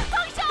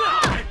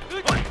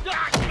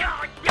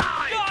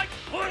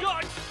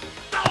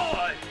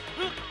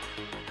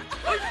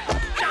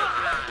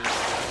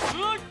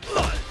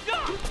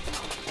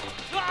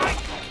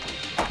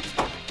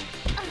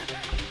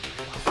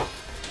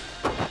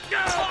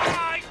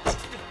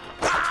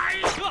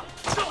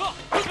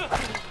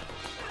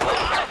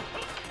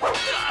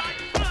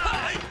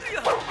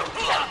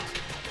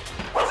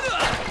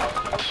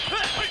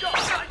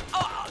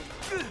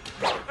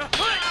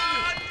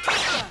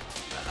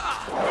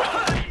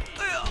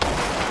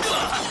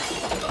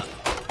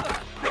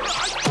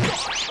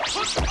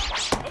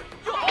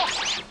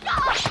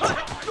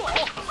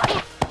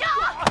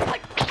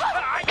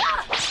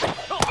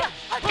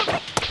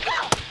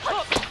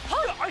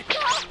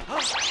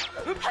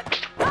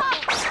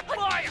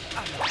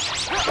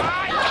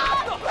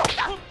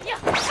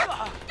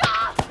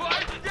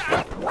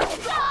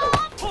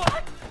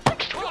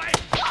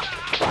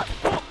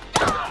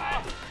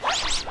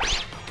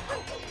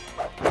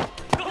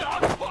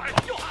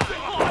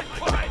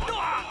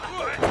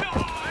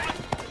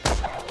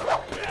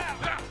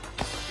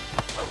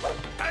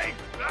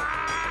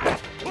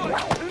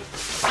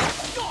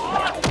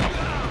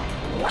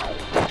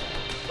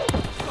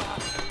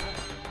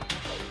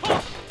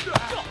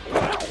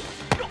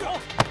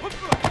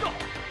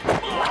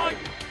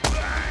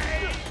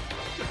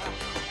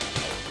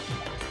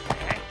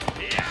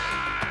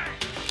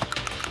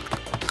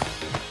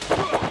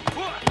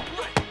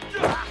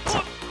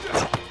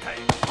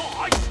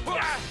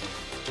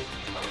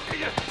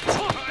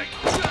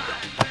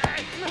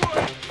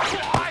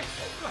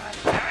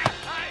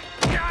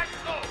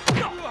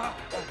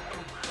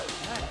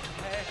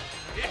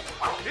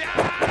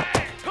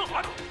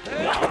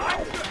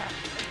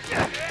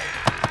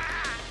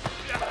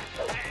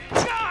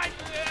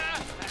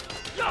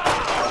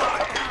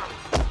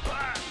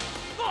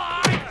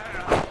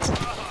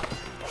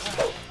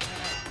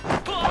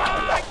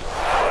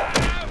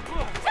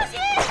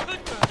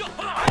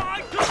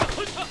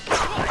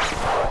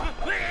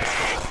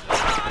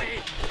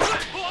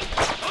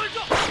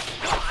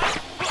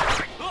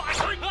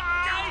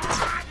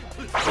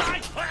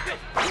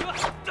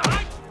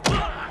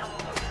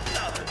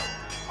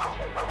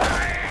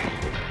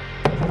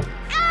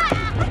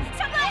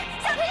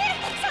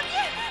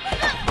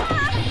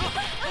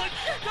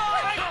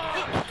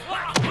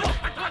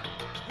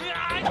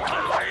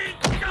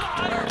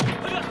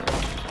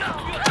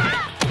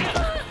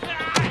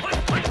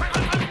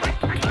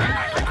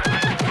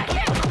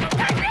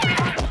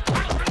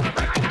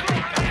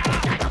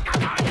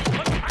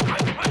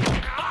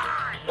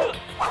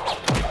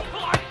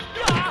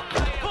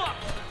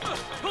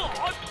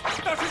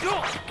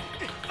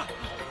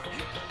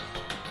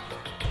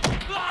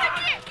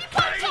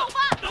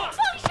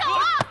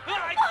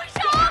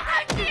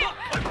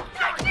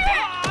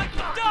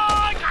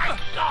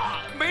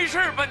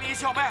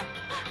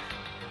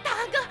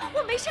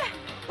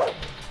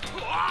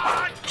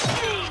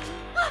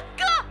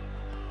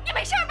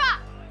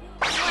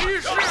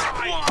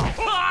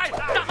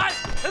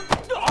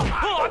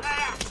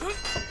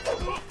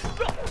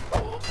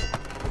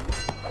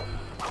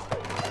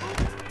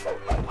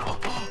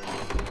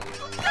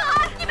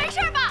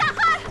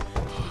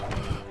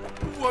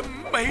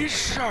没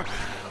事。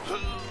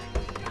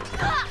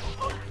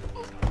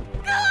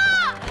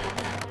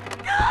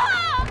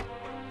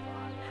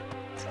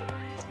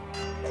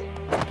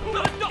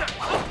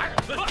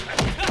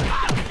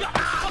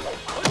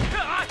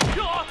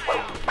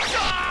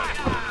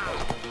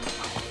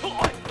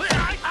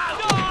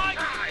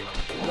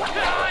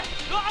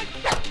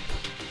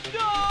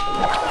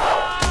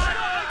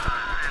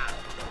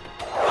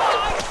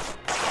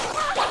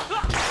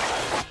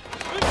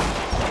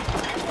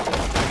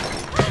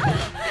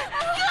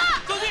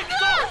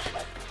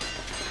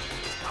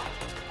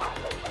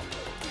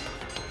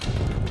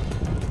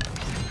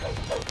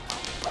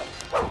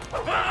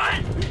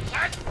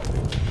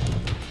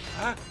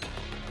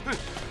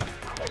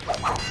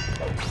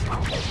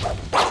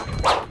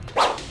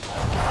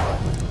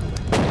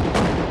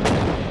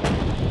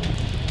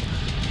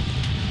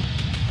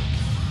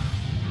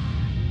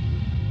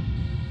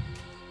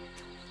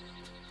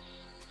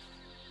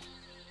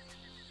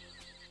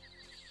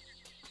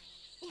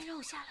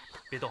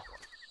别动，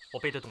我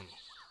背得动你。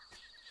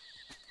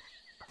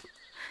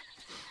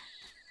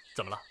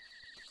怎么了？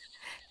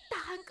大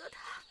安哥他，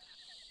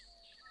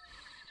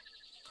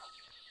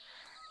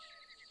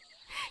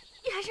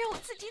你还是让我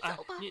自己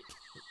走吧。你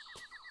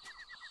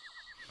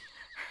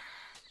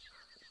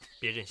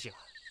别任性了，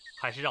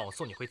还是让我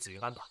送你回紫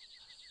云庵吧。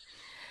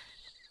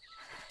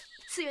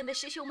寺院的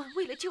师兄们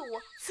为了救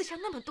我，死伤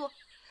那么多，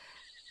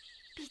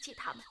比起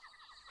他们，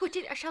我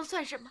这点伤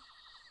算什么？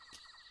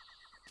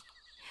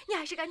你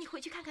还是赶紧回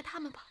去看看他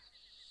们吧。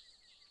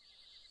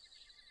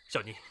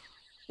小妮，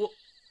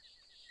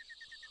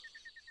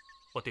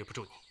我对不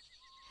住你。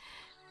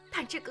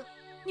谭志哥，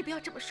你不要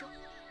这么说，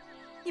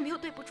你没有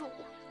对不住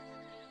我。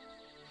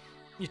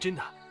你真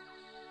的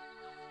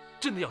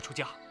要出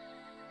家？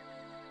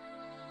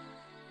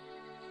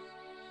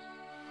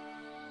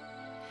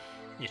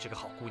你是个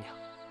好姑娘，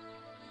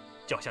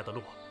脚下的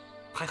路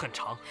还很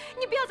长。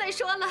你不要再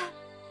说了。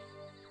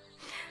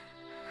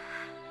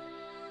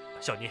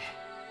小妮，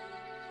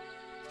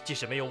即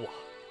使没有我，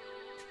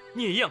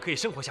你也一样可以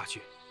生活下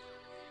去，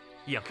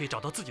一样可以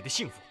找到自己的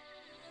幸福。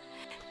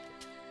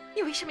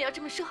你为什么要这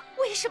么说？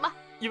为什么？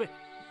因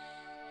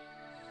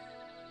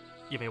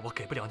为我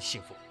给不了你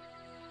幸福。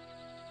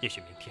也许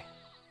明天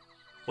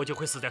我就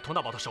会死在佟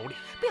大宝的手里。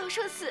不要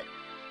说死，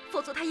佛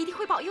祖他一定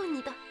会保佑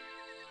你的。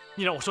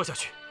你让我说下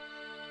去，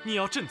你也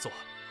要振作，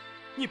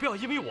你不要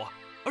因为我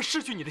而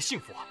失去你的幸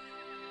福啊！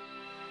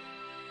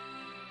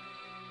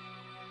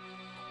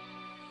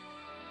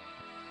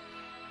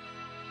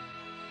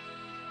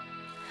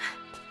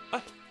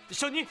哎，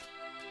小妮。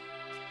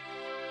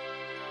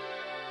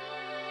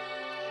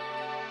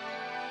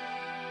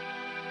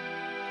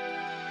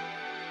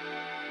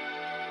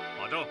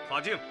法正、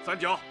法净、三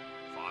角、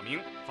法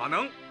明、法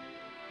能，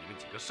你们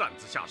几个擅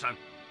自下山，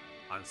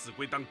按寺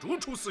规当逐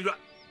出寺院。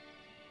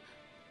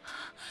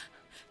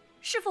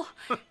师父，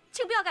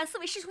请不要赶4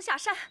位师兄下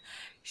山，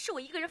是我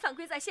一个人犯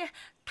规在先，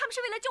他们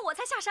是为了救我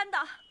才下山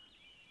的。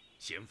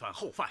先犯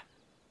后犯，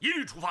一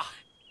律处罚。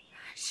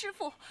师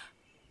父，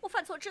我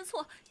犯错知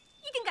错，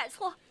一定改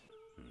错。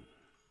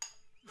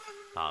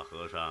大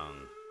和尚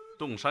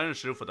洞山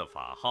师傅的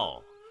法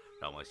号，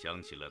让我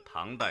想起了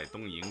唐代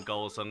东瀛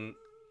高僧，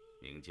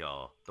名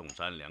叫洞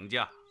山良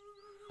价。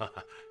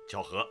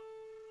巧合，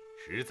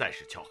实在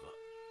是巧合。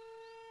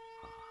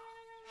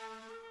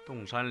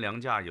洞山良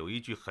价有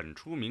一句很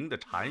出名的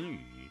禅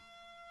语，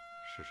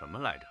是什么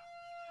来着？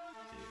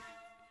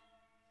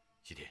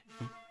西天，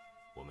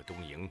我们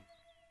东瀛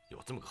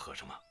有这么个和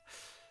尚吗？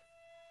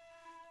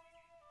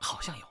好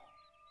像有。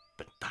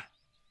笨蛋，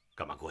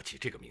干嘛给我起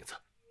这个名字？《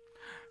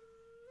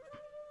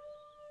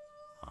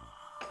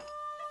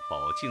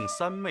宝镜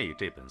三昧》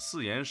这本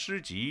4言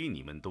诗集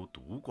你们都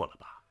读过了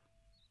吧？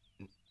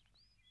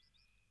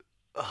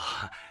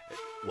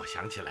我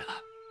想起来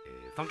了，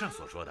方丈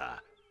所说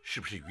的是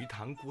不是于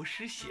唐国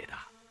师写的？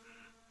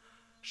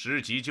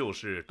诗集就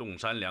是洞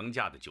山良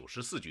价的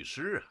94句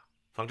诗啊。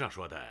方丈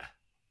说的，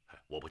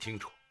我不清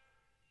楚。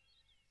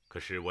可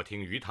是我听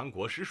于唐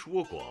国师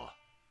说过，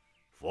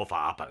佛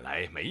法本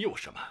来没有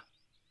什么，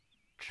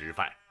吃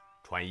饭、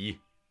穿衣、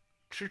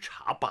吃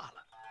茶罢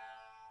了。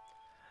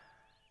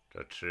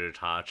这吃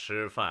茶、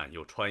吃饭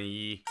又穿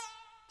衣，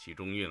其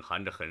中蕴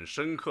含着很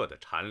深刻的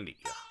禅理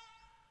啊。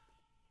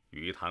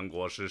于谭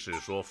国师是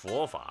说，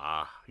佛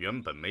法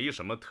原本没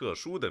什么特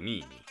殊的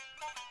秘密，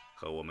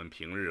和我们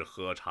平日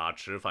喝茶、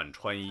吃饭、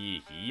穿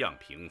衣一样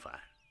平凡。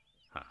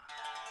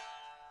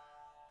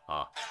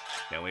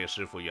2位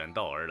师傅远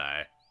道而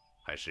来，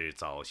还是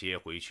早些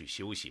回去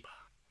休息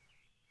吧。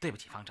对不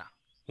起，方丈，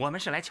我们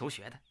是来求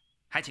学的，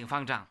还请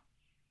方丈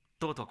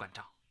多多关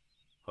照。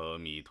阿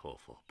弥陀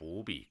佛，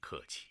不必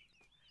客气。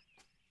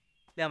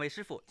2位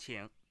师傅，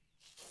请。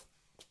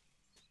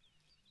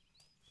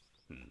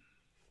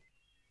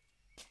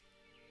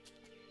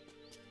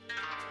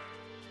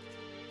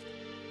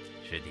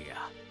师弟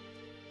啊，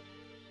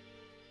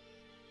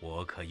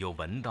我可又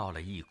闻到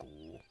了一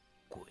股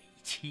鬼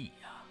气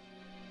呀！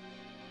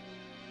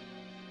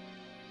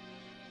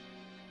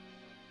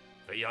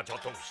非要叫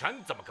洞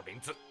山这么个名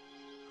字，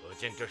可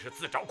见这是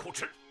自找苦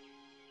吃。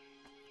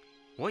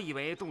我以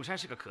为洞山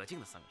是个可敬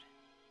的僧人，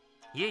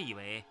也以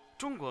为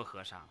中国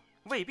和尚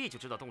未必就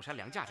知道洞山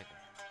良价这个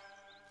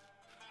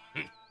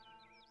人。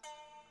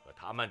可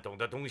他们懂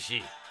的东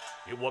西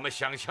比我们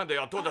想象的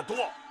要多得多，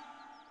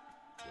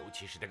尤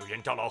其是那个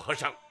元照老和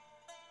尚。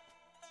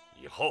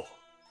以后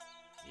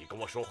你跟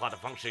我说话的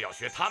方式要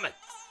学他们，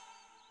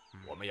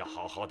我们要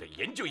好好的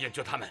研究研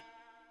究他们。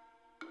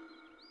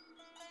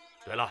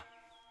对了，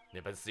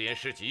那本四言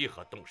诗集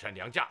和洞山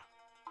良价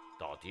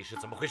到底是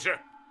怎么回事？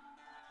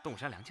洞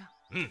山良价？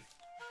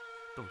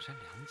洞山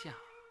良价。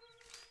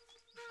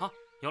好，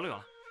有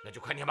了，那就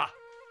快念吧。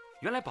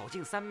原来宝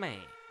镜三昧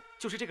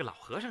就是这个老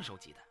和尚收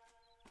集的，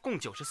共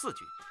94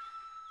句，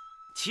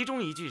其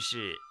中一句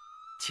是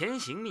“前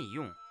行密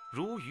用，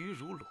如鱼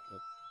如橹”。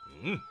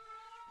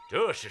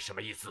这是什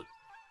么意思？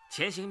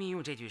前行密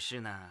用这句诗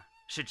呢，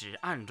是指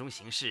暗中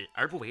行事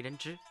而不为人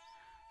知，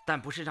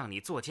但不是让你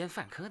作奸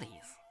犯科的意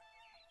思。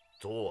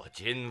作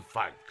奸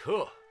犯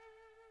科，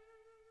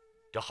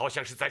这好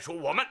像是在说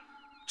我们。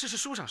这是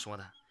书上说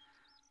的，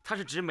它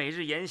是指每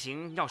日言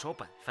行要守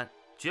本分，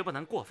绝不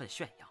能过分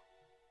炫耀。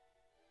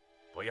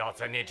不要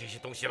再念这些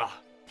东西了，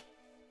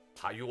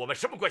它与我们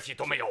什么关系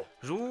都没有。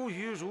如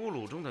鱼如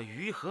橹中的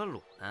鱼和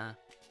橹呢，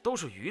都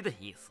是鱼的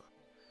意思。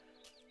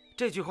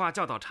这句话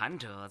教导禅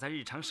者在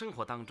日常生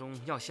活当中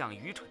要像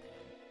愚蠢的人，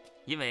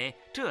因为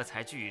这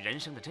才具人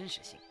生的真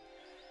实性。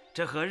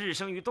这和日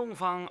生于东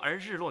方而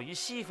日落于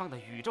西方的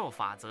宇宙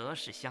法则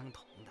是相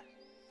同的。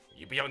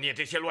你不要念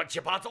这些乱七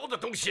八糟的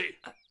东西。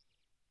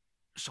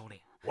首领，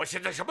我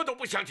现在什么都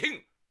不想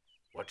听，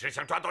我只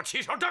想抓到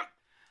戚少正。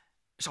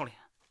首领，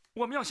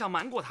我们要想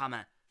瞒过他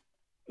们，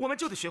我们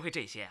就得学会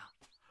这些啊，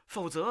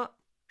否则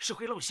是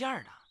会露馅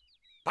儿的。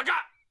八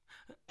嘎！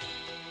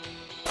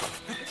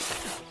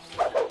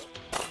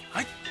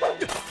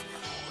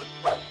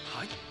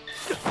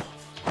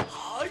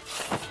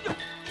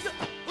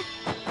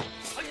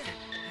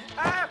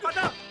哎，法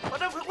正，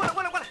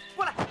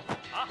过来！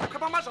啊，快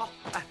帮把手！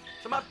哎，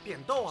什么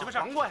扁豆啊、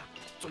黄瓜呀，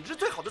总之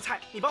最好的菜，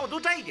你帮我多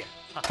摘一点。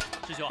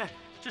师兄，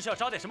这是要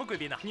招待什么贵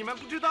宾呢？你们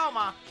不知道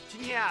吗？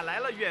今天啊来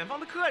了远方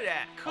的客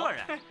人。客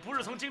人不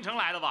是从京城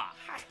来的吧？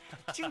嗨，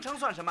京城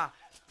算什么？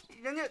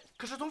人家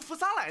可是从扶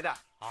桑来的。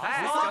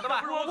哎，晓得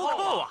吧？倭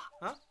寇啊！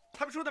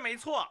他们说的没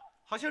错，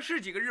好像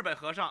是几个日本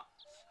和尚。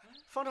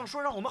方丈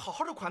说让我们好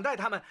好的款待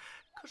他们，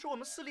可是我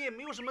们寺里也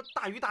没有什么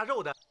大鱼大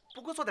肉的，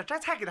不过做点斋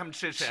菜给他们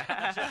吃吃。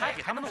还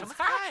给他们弄什么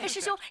菜？哎，师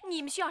兄，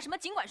你们需要什么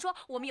尽管说，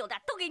我们有的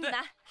都给你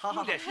们。好，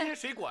弄点新鲜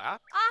水果啊！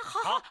啊，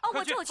好，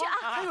我去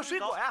啊！还有水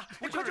果呀，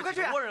你快去！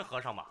倭人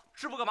和尚嘛，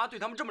师傅干嘛对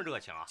他们这么热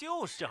情啊？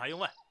就是，这还用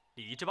问？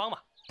礼仪之邦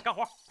嘛，干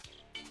活。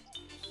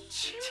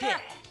切，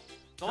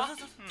走吧。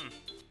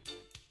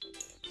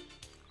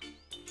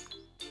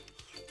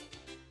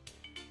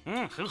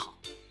很好，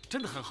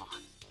真的很好啊。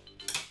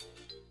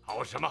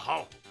好什么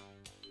好？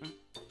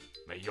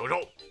没有肉，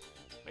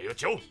没有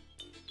酒，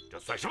这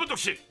算什么东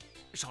西？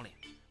首领，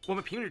我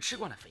们平日吃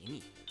惯了肥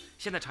腻，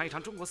现在尝一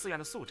尝中国寺院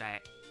的素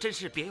斋，真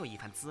是别有一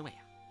番滋味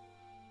啊！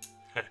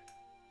哼，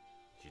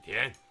吉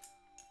田，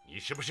你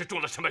是不是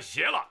中了什么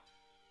邪了？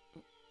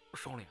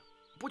首领，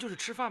不就是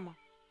吃饭吗？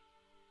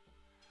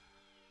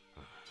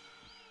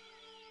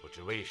不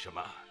知为什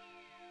么，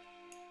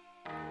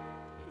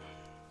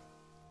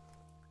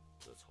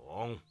自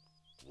从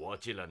我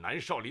进了南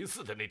少林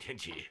寺的那天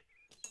起，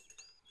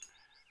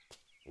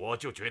我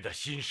就觉得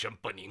心神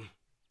不宁。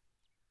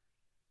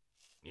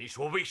你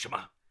说为什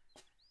么？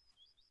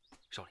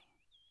首领，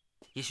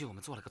也许我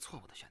们做了个错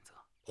误的选择。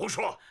胡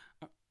说！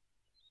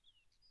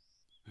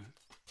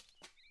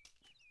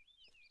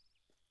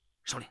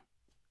首领，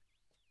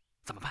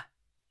怎么办？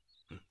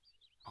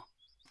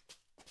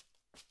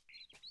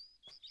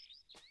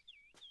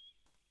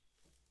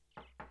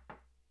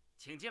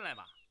请进来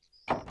吧。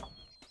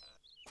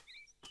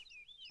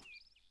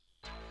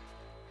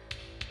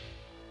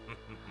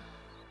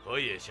河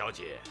野小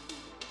姐，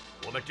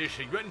我们真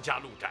是冤家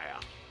路窄啊！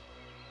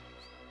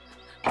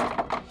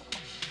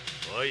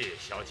河野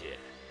小姐，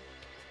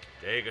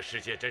这个世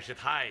界真是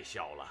太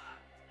小了，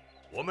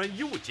我们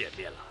又见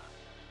面了。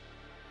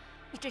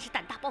你真是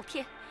胆大包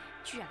天，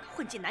居然敢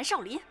混进南少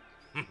林！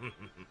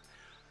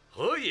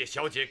河野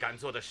小姐敢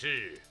做的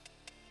事，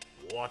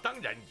我当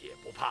然也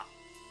不怕。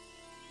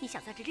你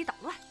想在这里捣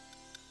乱，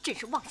真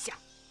是妄想！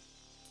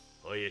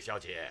河野小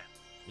姐，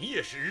你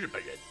也是日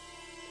本人，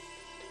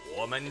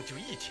我们就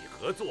一起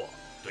合作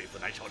对付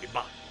南少林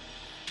吧。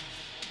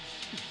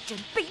你真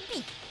卑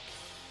鄙！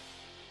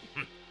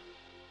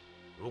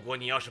如果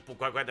你要是不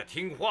乖乖的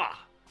听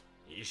话，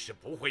你是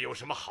不会有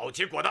什么好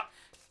结果的。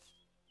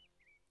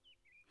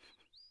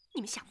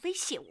你们想威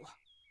胁我？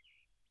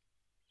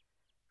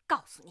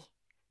告诉你，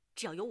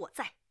只要有我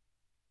在，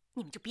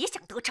你们就别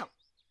想得逞。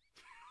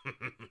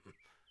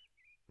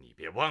你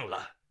别忘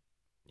了，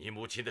你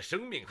母亲的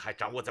生命还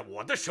掌握在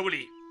我的手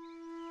里。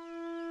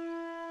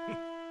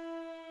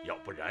要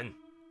不然，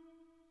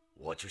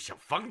我就向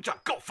方丈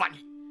告发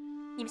你。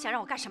你们想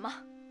让我干什么？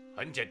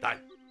很简单，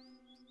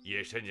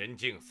夜深人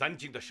静3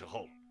更的时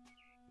候，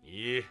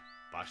你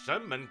把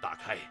山门打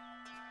开，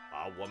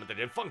把我们的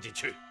人放进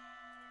去。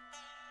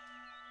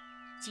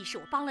即使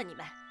我帮了你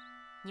们，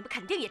你们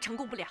肯定也成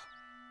功不了，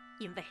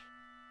因为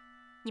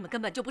你们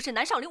根本就不是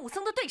南少林武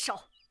僧的对手。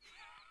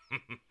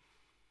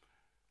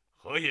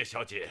荷叶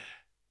小姐，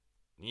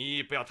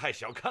你不要太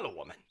小看了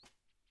我们。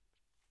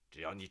只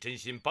要你真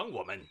心帮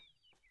我们，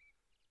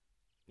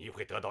你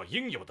会得到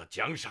应有的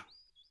奖赏。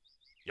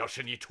要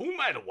是你出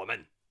卖了我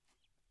们，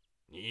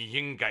你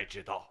应该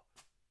知道，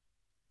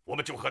我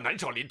们就和南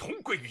少林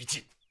同归于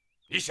尽。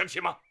你相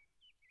信吗？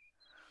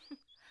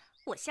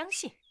我相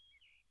信，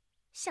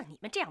像你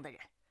们这样的人，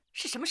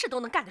是什么事都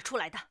能干得出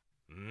来的。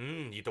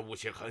你的悟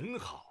性很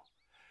好，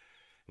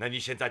那你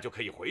现在就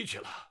可以回去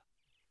了。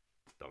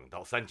等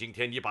到三更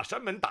天，你把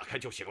山门打开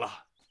就行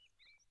了。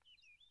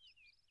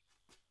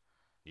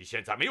你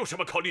现在没有什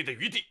么考虑的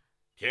余地。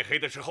天黑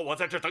的时候，我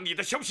在这等你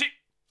的消息。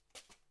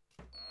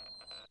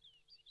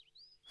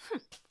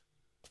哼！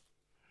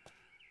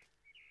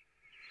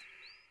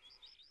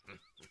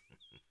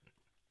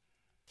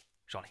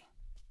首领，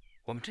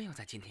我们真要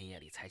在今天夜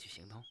里采取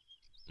行动？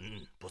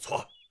不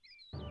错。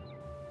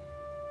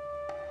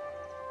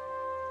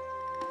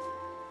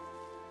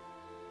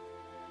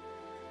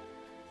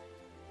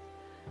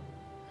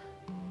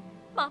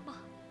妈妈，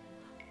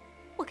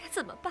我该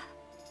怎么办？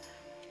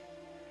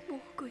魔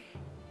鬼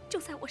就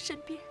在我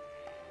身边，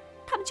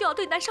他们就要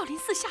对南少林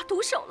寺下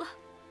毒手了。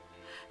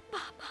妈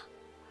妈，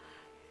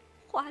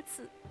花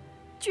子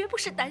绝不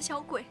是胆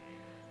小鬼，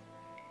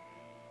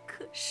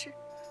可是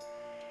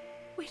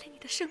为了你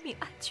的生命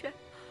安全，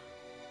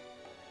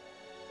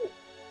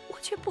我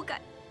却不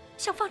敢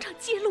向方丈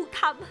揭露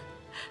他们。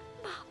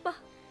妈妈，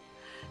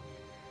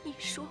你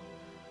说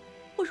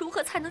我如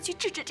何才能去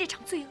制止这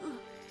场罪恶？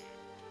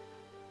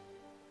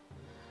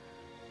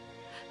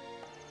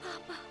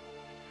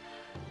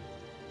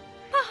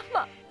妈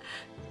妈，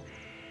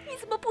你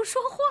怎么不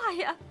说话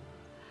呀？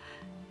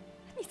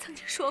你曾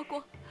经说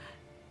过，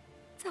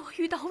在我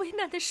遇到危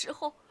难的时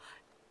候，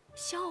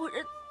小偶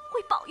人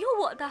会保佑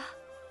我的。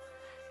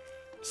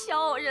小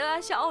偶人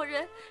啊，小偶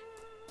人，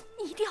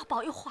你一定要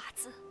保佑华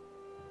子。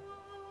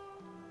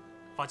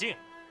法镜，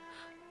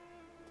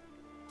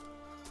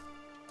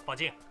法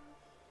镜，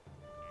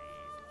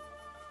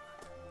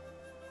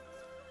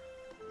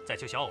在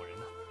救小偶人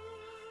呢。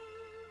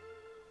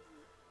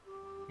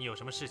你有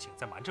什么事情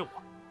在瞒着我？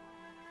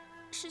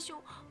师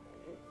兄，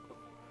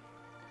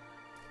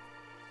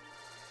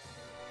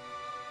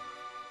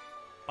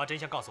把真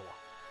相告诉我。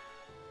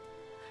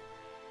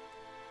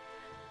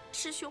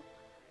师兄，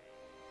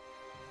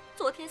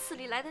昨天寺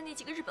里来的那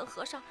几个日本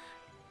和尚，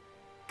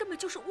根本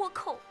就是倭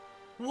寇。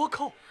倭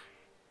寇？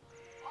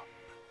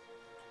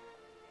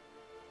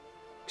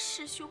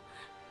师兄，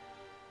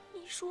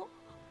你说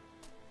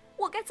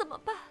我该怎么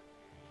办？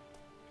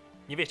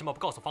你为什么不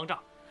告诉方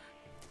丈？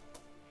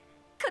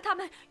可他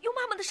们用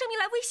妈妈的生命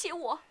来威胁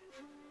我。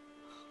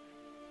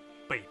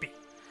卑鄙！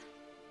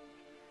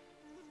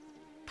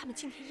他们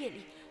今天夜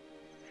里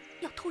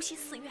要偷袭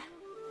寺院。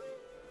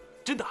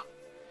真的？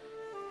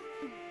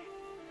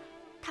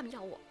他们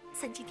要我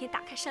三更天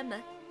打开山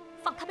门，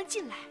放他们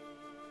进来。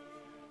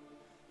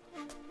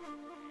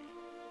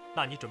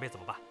那你准备怎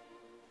么办？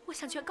我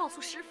想全告诉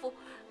师父，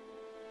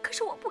可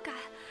是我不敢。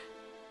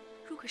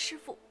如果师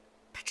父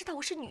他知道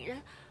我是女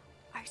人，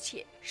而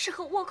且是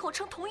和倭寇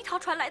乘同一条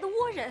船来的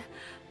倭人，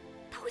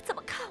他会怎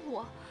么看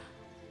我？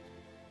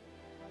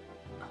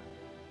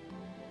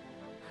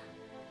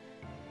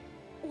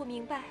我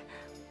明白，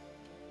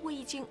我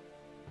已经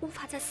无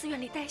法在寺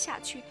院里待下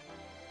去，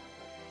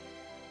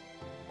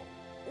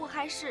我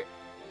还是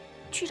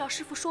去找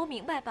师父说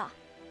明白吧。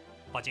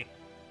法镜，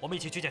我们一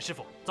起去见师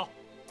父，走。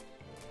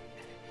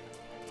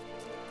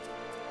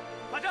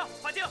法正，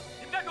法镜，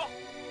你们站住！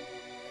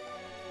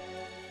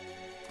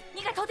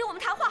你敢偷听我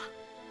们谈话？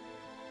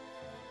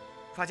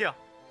法镜，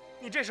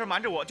你这事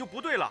瞒着我就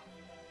不对了。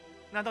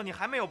难道你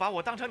还没有把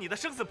我当成你的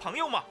生死朋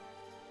友吗？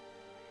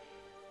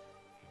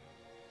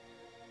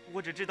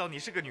我只知道你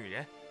是个女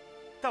人，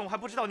但我还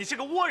不知道你是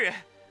个倭人。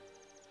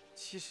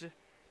其实，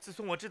自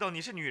从我知道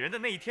你是女人的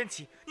那一天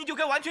起，你就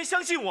该完全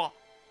相信我。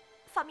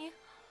法明，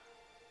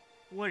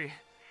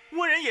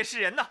倭人也是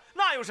人呐，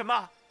那有什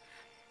么？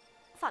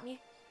法明，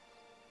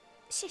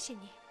谢谢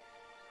你。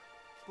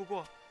不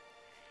过，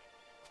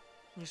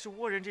你是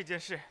倭人这件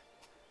事，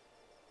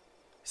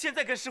现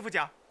在跟师父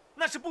讲，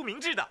那是不明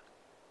智的。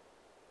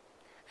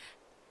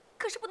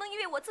可是不能因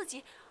为我自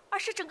己，而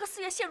使整个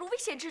寺院陷入危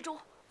险之中。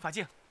法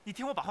镜，你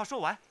听我把话说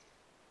完。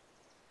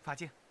法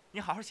镜，你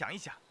好好想一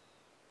想，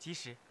即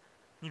使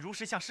你如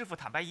实向师父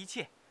坦白一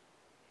切，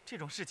这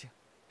种事情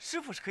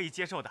师父是可以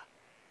接受的，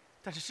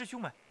但是师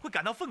兄们会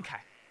感到愤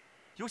慨，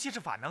尤其是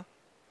法能，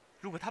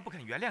如果他不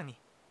肯原谅你，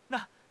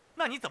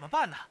那你怎么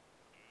办呢？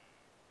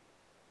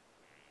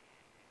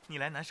你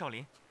来南少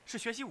林是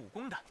学习武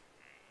功的，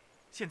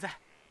现在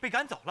被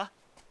赶走了，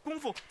功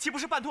夫岂不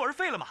是半途而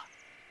废了吗？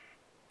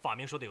法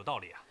明说的有道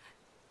理啊。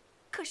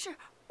可是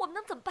我们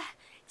能怎么办？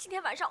今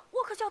天晚上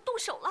倭寇就要动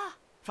手了。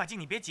法镜，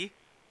你别急，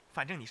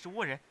反正你是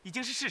倭人已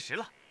经是事实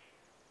了。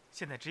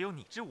现在只有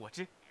你知我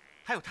知，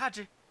还有他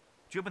知，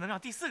绝不能让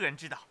第四个人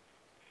知道。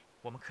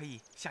我们可以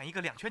想一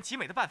个两全其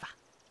美的办法。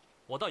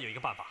我倒有一个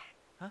办法。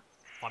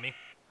华明，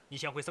你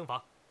先回僧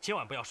房，千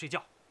万不要睡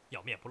觉，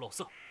要面不露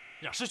色，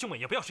让师兄们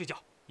也不要睡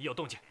觉。一有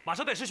动静，马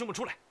上带师兄们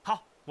出来。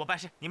好，我办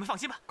事，你们放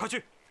心吧。快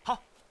去。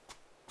好。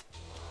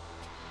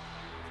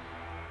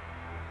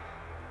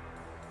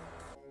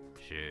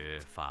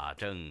是法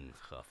正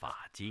和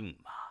法净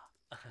吗？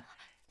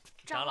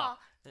长老，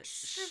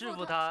师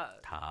傅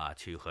他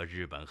去和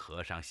日本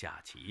和尚下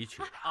棋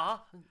去了。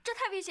啊，这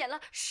太危险了，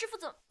师傅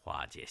怎么？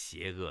化解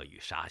邪恶与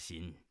杀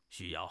心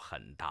需要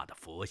很大的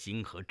佛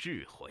心和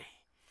智慧。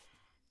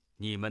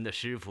你们的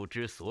师傅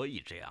之所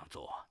以这样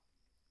做，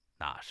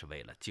那是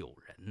为了救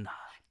人呐。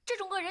这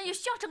种恶人也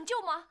需要拯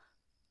救吗？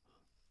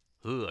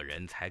恶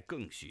人才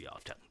更需要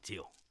拯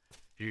救。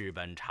日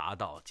本茶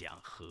道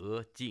讲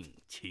和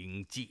敬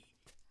清寂，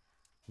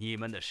你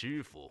们的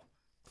师傅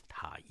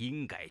他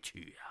应该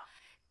去啊。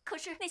可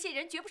是那些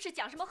人绝不是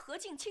讲什么和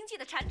敬清寂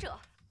的禅者。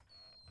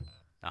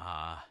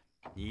那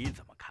你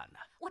怎么看呢？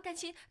我担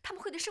心他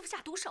们会对师傅下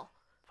毒手。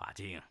法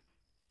净，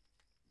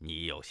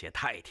你有些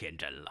太天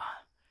真了。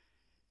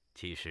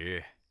其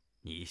实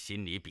你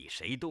心里比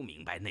谁都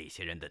明白那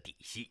些人的底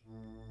细，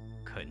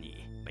可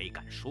你没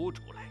敢说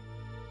出来。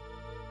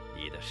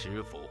你的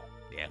师傅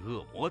连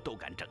恶魔都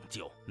敢拯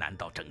救，难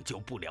道拯救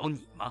不了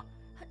你吗？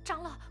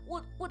长老，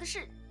我的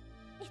事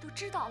你都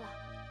知道了。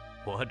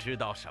我知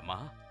道什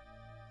么？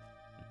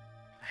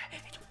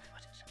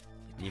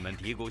你们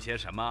嘀咕些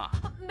什么？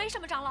没什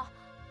么，长老。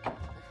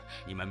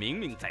你们明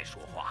明在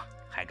说话，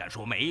还敢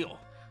说没有？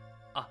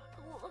啊，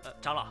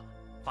长老，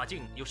法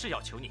净有事要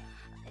求你。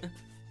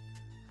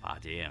法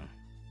净，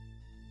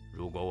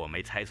如果我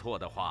没猜错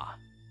的话，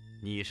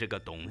你是个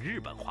懂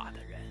日本话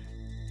的人。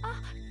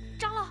啊，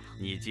长老。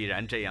你既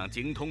然这样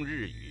精通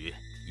日语，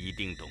一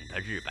定懂得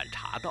日本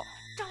茶道。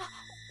长老，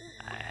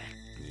哎，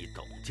你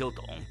懂就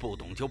懂，不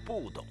懂就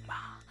不懂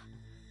嘛。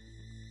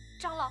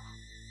长老，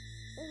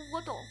我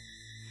懂。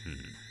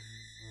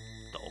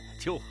懂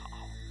就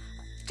好。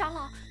长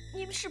老，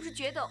你们是不是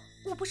觉得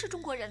我不是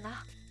中国人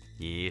啊？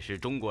你是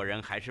中国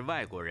人还是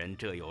外国人，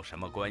这有什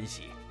么关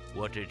系？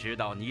我只知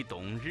道你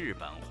懂日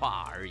本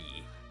话而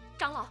已。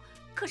长老，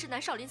可是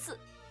南少林寺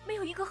没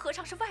有一个和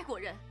尚是外国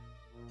人。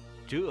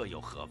这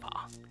又何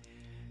妨？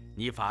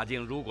你法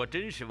净如果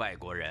真是外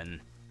国人，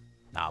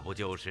那不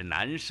就是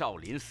南少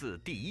林寺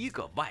第一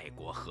个外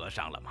国和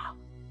尚了吗？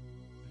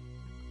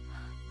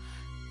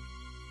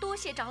多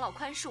谢长老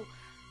宽恕。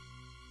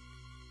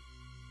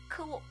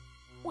可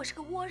我是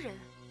个倭人。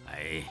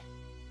哎，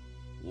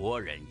倭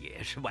人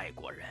也是外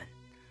国人。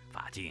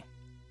法净，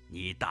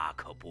你大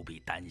可不必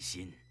担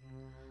心，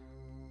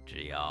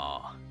只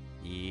要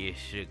你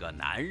是个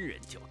男人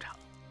就成。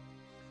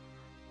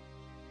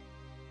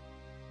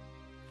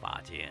法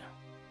净，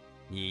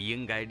你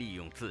应该利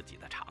用自己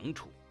的长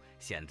处，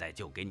现在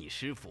就给你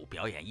师父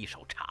表演一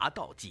手茶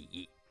道技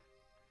艺。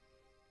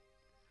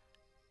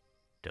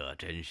这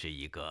真是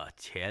一个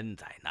千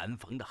载难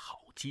逢的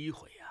好机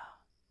会呀！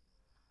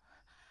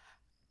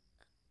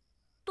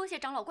多谢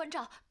长老关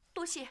照，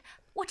多谢，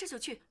我这就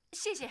去，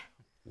谢谢。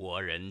倭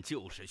人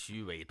就是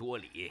虚伪多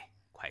礼，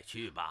快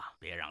去吧，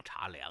别让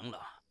茶凉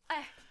了。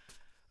哎，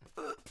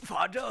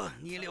法正，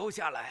你留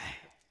下来。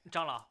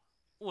长老，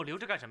我留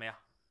着干什么呀？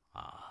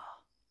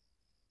啊，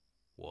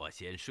我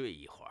先睡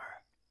一会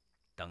儿，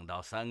等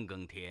到3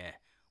更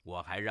天，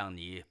我还让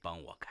你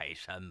帮我开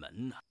山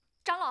门呢。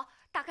长老，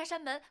打开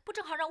山门，不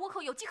正好让倭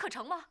寇有机可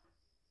乘吗？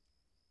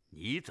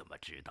你怎么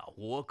知道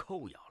倭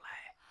寇要来？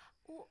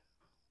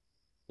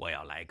我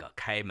要来个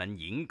开门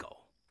引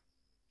狗，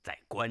再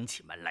关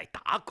起门来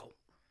打狗。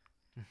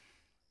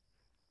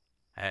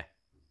哎，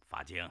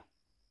法净，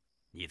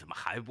你怎么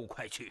还不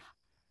快去？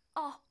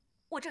哦，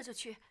我这就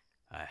去。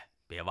哎，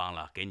别忘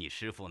了给你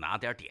师父拿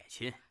点点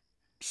心。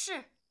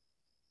是。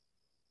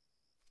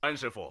安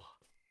师傅，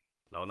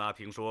老衲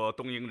听说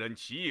东瀛人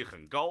棋艺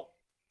很高，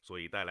所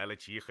以带来了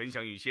其很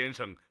想与先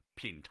生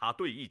品茶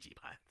对弈几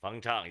盘。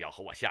方丈要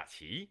和我下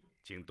棋，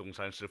请东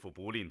山师傅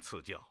不吝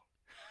赐教。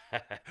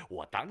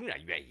我当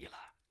然愿意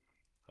了。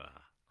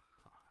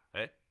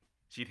哎，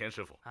西田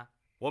师傅啊，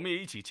我们也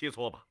一起切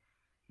磋吧，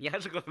你还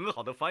是个很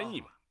好的翻译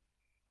嘛。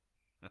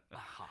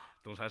好，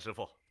东山师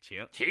傅，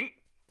请。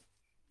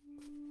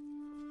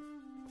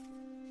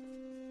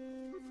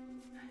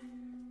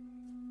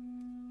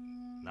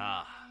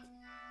那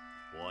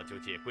我就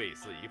借贵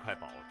寺一块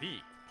宝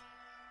地，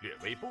略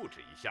微布置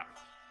一下，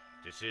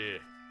只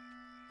是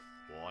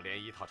我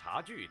连一套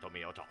茶具都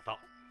没有找到。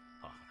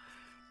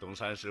东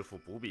山师傅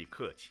不必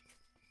客气。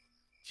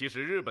其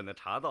实日本的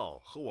茶道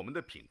和我们的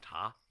品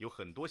茶有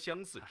很多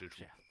相似之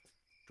处，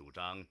主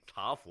张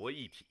茶佛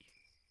一体。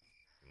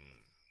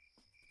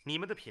你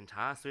们的品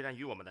茶虽然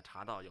与我们的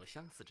茶道有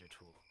相似之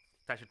处，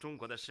但是中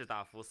国的士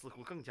大夫似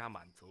乎更加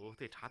满足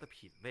对茶的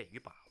品味与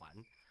把玩，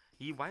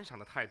以玩赏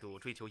的态度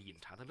追求饮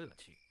茶的乐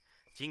趣。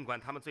尽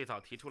管他们最早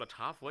提出了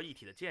茶佛一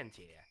体的见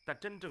解，但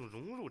真正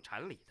融入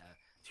禅理的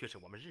却是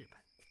我们日本。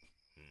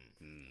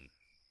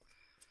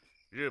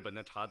日本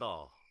的茶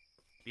道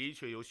的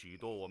确有许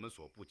多我们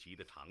所不及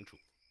的长处。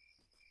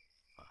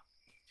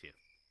请。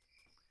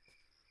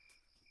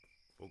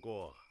不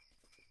过，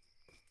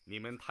你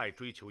们太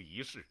追求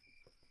仪式，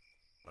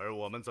而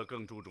我们则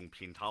更注重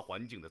品茶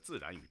环境的自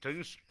然与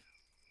真实。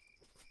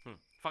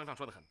方丈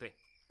说得很对。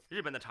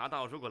日本的茶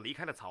道如果离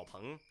开了草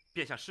棚，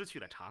便像失去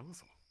了场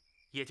所，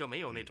也就没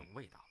有那种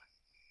味道了。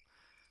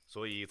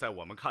所以在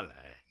我们看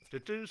来，这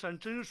真山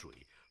真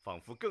水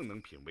仿佛更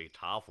能品味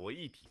茶佛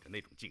一体的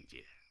那种境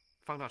界。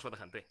方丈说得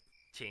很对，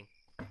请。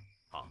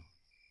好。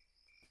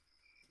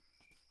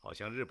好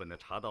像日本的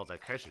茶道在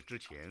开始之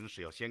前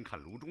是要先看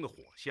炉中的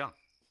火象。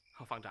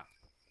方丈，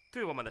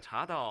对我们的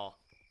茶道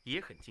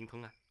也很精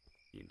通啊。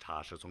饮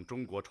茶是从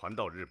中国传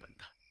到日本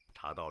的，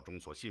茶道中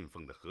所信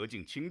奉的和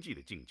敬清寂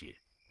的境界，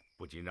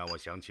不仅让我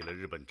想起了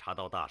日本茶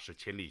道大师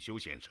千利休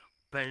先生。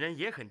本人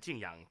也很敬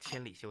仰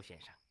千利休先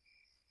生。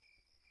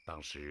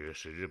当时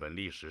是日本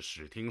历史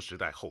室町时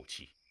代后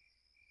期，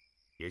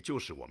也就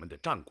是我们的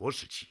战国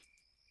时期，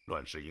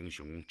乱世英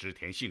雄织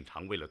田信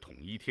长为了统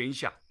一天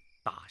下，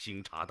大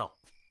兴茶道。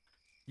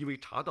因为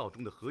茶道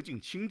中的和敬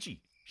清寂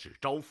是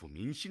招抚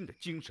民心的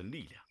精神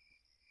力量，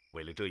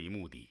为了这一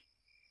目的，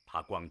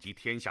他广集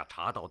天下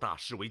茶道大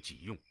师为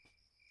己用。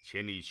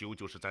千利休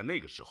就是在那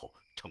个时候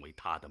成为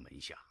他的门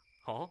下。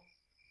哦，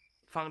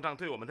方丈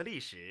对我们的历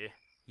史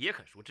也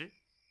很熟知，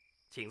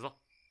请坐。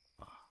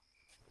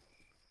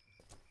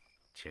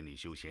千利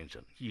休先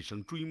生一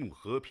生追慕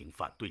和平，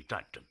反对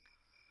战争。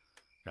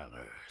然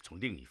而从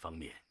另一方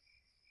面，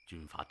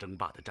军阀争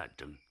霸的战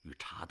争与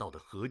茶道的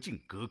和敬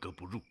格格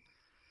不入。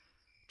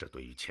这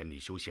对于千利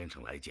休先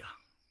生来讲，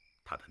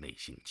他的内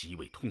心极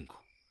为痛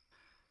苦，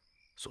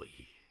所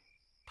以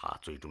他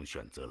最终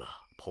选择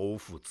了剖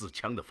腹自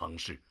戕的方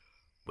式，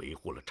维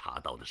护了茶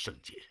道的圣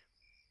洁。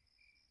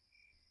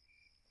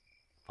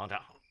方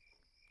丈，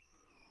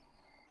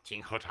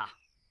请喝茶。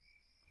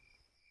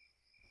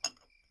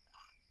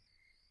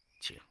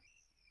请。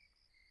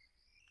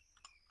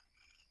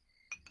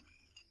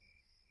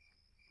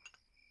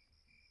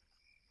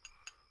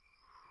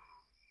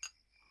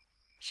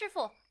师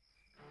傅。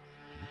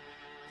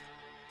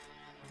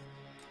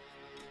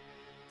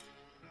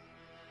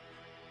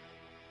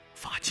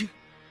法镜。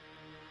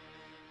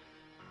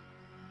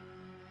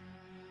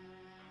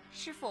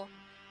师傅，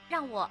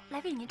让我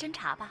来为您斟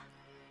茶吧。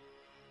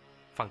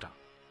方丈，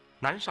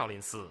南少林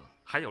寺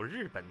还有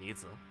日本女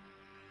子？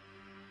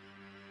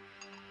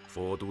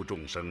佛度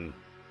众生，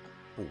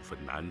不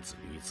分男子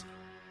女子。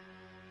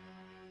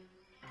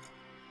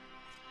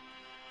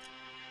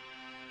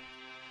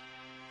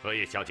荷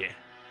叶小姐，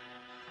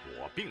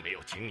我并没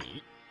有请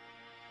你。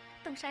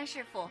登山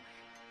师傅，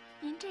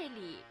您这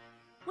里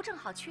不正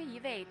好缺一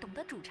位懂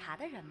得煮茶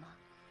的人吗？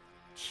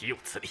岂有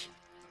此理！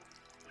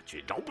我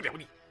绝饶不了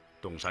你。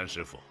洞山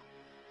师傅，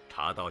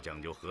茶道讲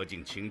究和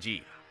敬清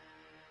寂啊。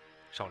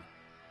少林，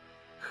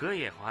荷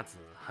叶华子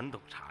很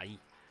懂茶艺，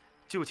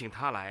就请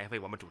他来为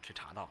我们主持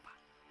茶道吧。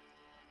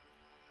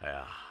哎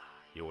呀，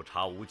有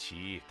茶无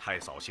棋，太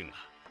扫兴了。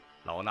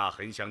老衲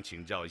很想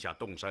请教一下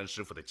洞山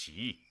师傅的棋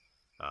艺。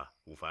啊，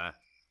吴凡，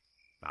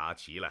拿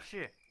棋来。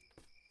是。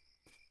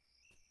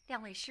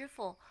两位师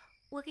傅，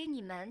我给你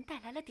们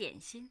带来了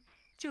点心，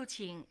就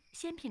请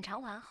先品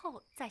尝完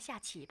后再下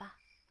棋吧。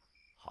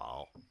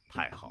好，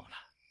太好了。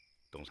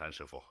洞山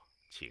师傅，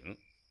请。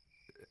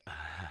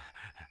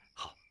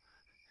好。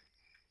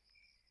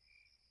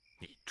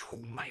你出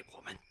卖我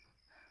们。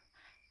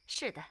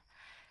是的，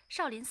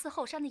少林寺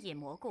后山的野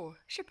蘑菇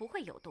是不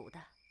会有毒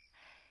的，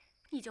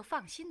你就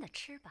放心的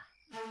吃吧。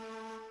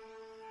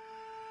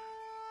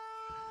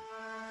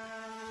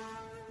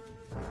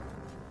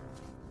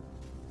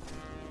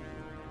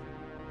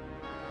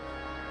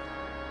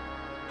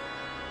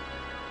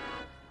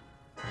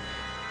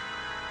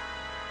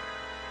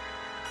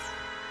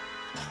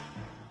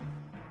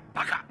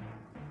八嘎，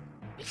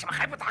为什么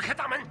还不打开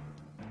大门？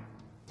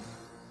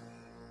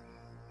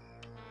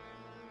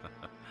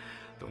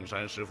洞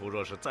山师傅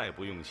若是再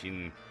不用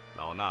心，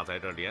老衲在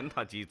这连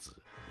他几子，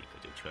你可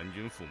就全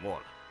军覆没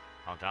了。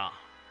方丈，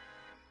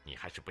你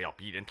还是不要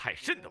逼人太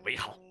甚的为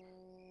好。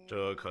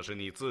这可是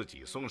你自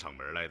己送上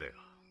门来的呀。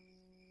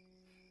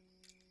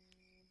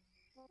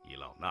依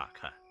老衲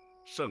看，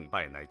胜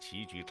败乃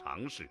棋局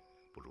常事，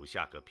不如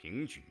下个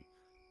平局，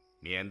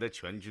免得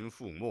全军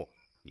覆没。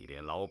你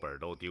连老本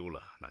都丢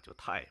了，那就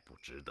太不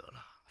值得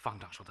了。方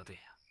丈说的对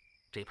呀，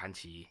这盘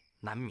棋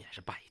难免是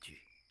败局，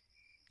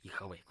以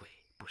和为贵，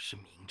不失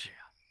明智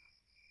啊。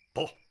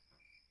不，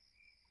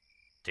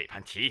这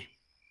盘棋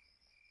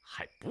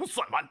还不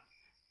算完。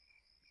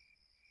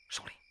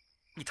首领，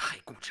你太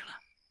固执了。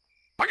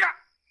八嘎，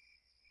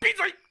闭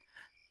嘴！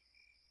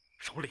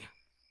首领，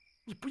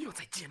你不要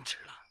再坚持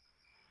了。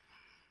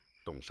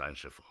洞山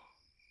师傅，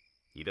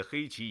你的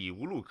黑棋已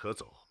无路可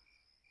走，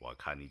我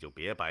看你就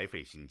别白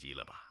费心机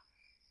了吧。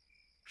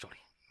首领，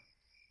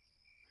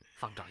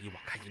方丈已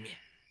网开一面，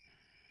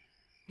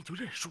你就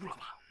认输了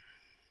吧。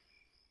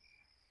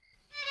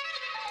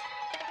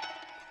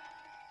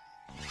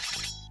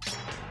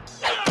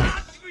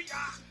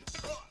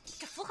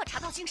这符合茶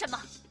道精神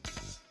吗？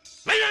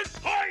来人！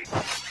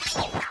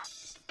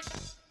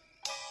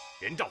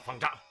人赵方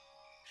丈，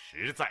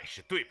实在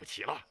是对不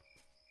起了，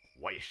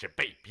我也是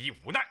被逼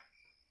无奈。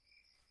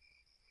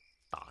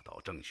大道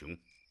正雄，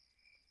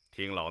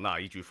听老衲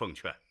一句奉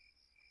劝，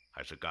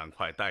还是赶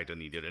快带着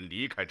你的人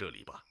离开这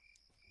里吧。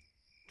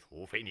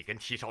除非你跟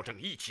戚少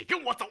正一起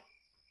跟我走。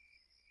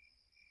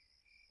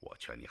我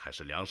劝你还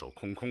是两手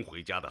空空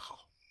回家的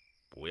好，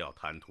不要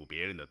贪图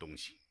别人的东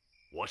西。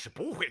我是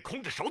不会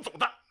空着手走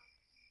的。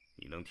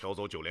你能挑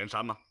走九连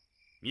山吗？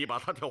你把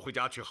他挑回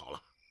家去好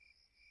了。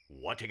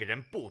我这个人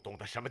不懂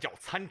得什么叫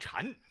参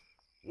禅，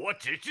我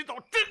只知道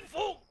征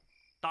服。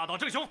大岛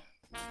正雄，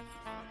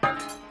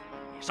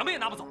你什么也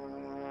拿不走。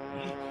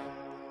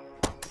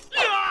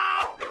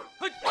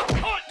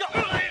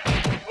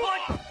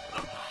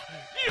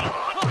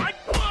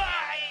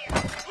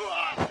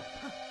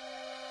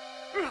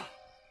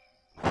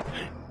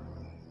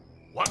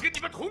我跟你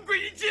们同归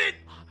于尽！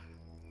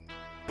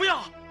不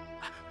要，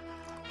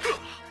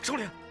首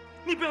领，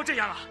你不要这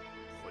样啊！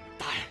混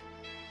蛋，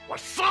我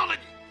杀了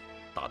你！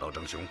大道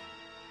正雄，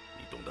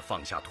你懂得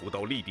放下屠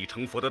刀立地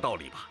成佛的道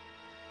理吧？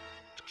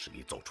这是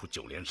你走出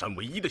九连山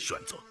唯一的选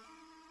择。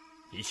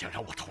你想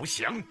让我投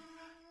降？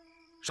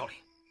首领，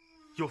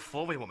有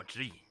佛为我们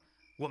指引，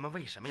我们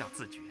为什么要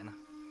自绝呢？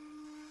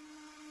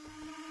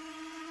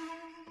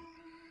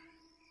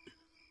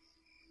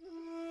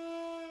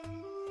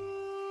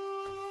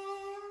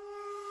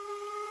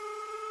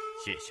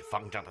谢谢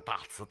方丈的大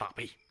慈大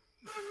悲，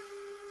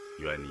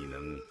愿你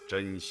能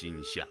真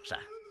心向善。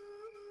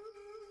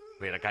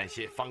为了感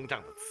谢方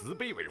丈的慈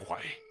悲为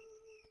怀，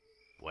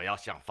我要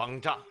向方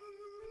丈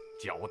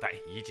交代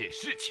一件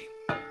事情。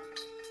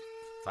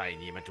在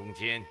你们中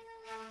间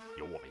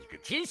有我们一个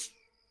奸细，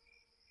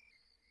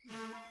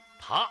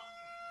他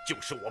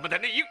就是我们的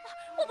内应。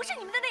我不是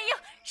你们的内应，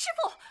师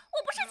傅，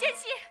我不是奸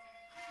细。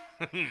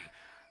哼哼，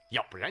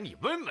要不然你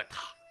问问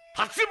他，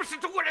他是不是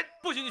中国人？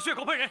不许你血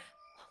口喷人！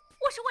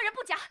我是倭人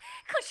不假，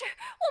可是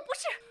我不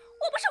是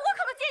倭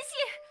寇的奸细。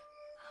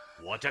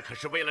我这可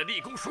是为了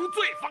立功赎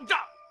罪，方丈。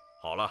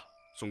好了，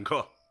宋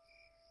克，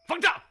方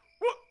丈，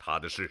他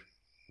的事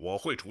我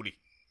会处理。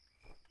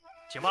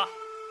请吧。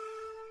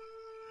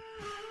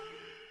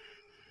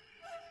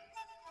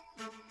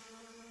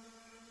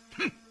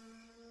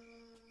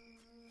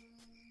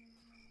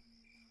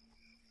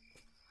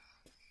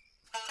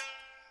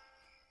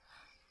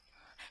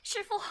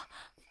师傅，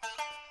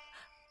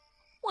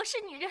我是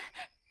女人，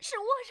是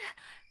倭人，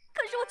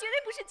可是我绝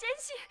对不是奸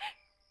细。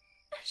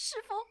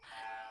师傅，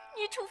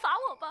你处罚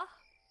我吧。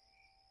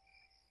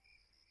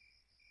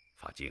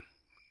法镜，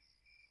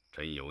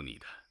真有你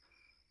的，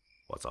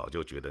我早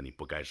就觉得你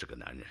不该是个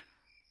男人。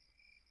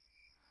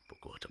不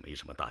过这没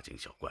什么大惊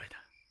小怪的，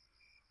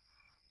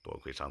多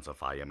亏上次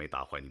发言没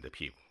打坏你的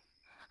屁股。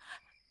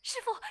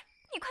师傅，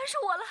你宽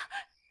恕我了，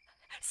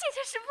谢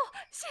谢师傅，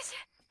谢谢。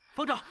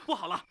方丈，不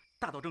好了！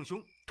大道正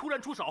雄突然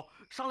出手，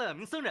伤了2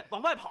名僧人，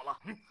往外跑了。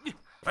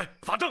哎，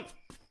法正，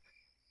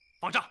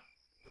方丈，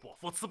我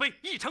佛慈悲，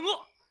亦惩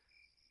恶。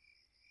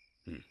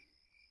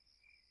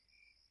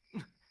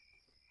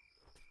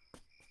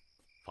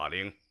法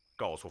灵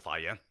告诉法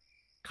言，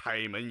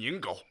开门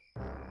迎狗。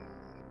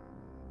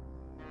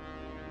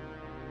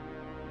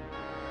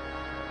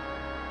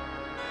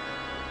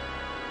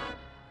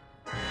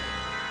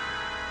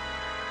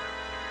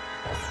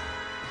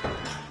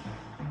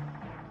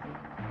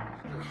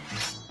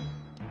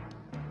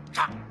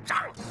上！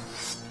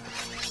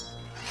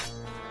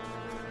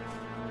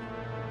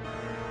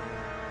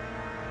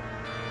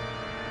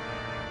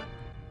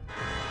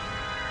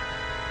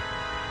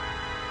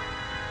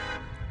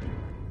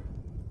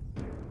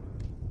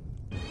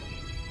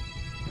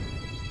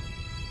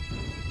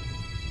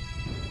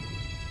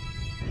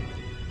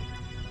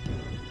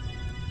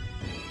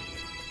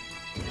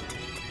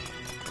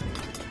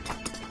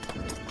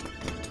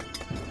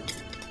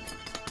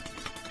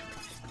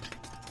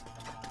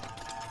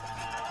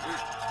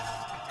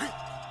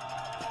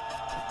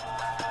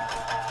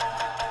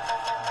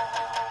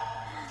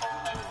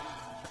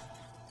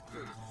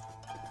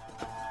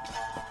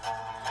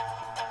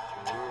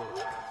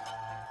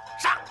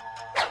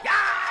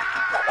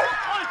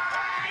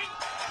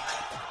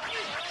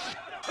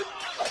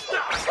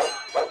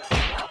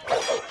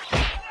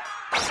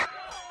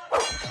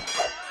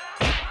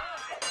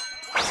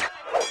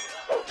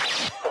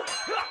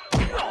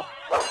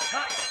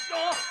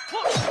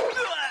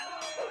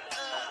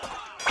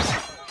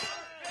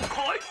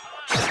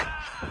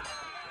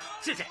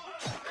谢谢。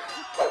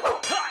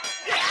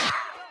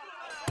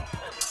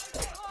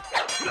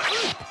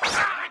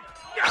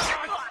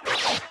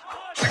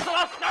走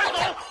了，哪儿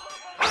走？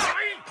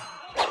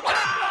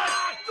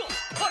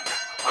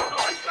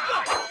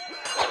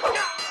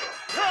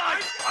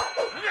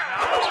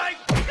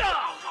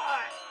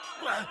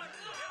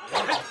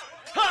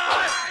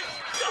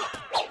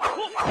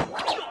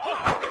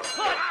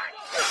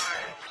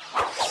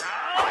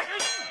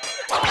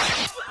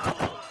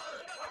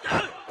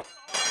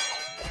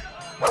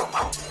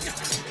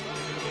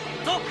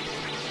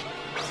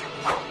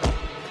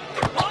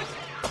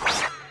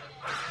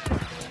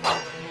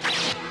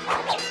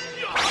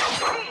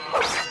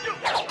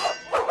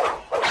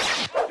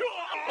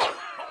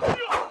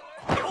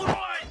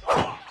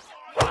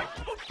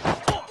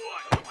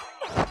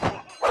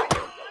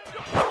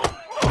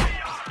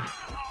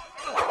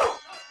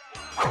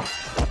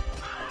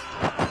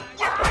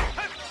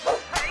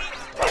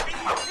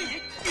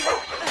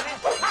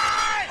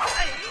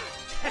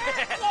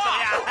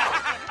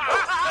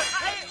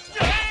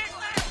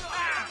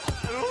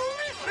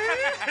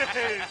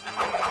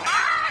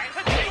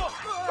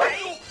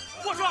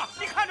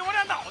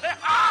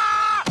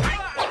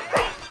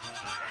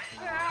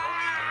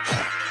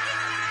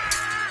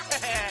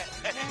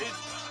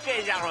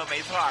这家伙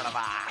没错了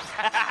吧？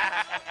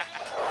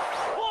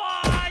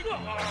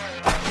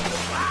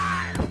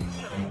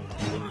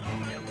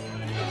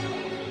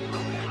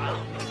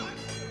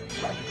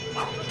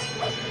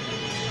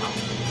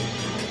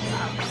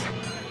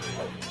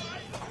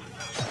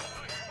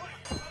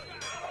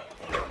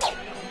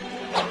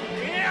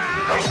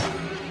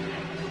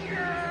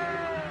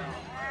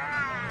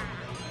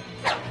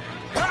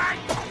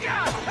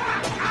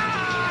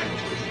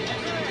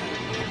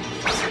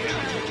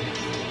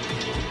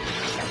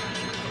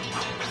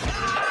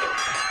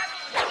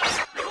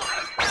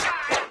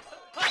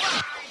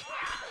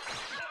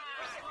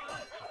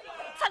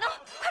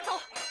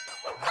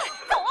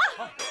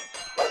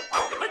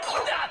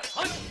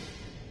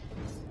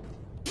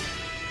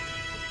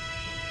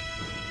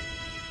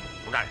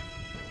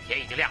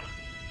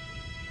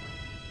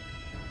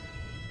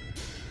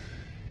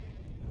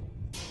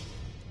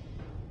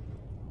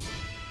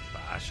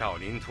少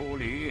林秃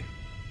驴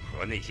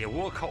和那些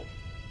倭寇，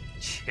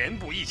全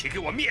部一起给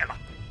我灭了！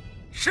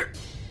是。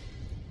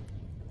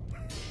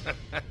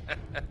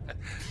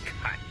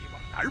看你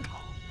往哪儿跑！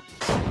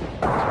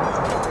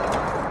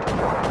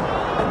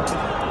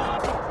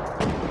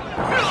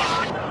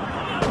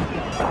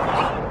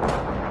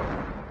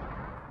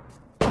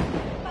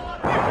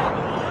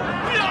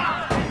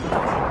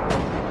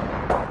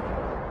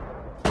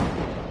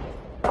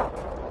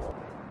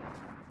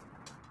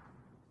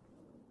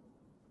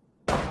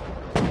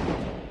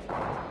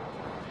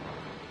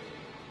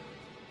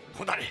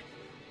洪大人，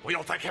不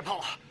要再开炮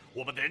了，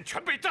我们的人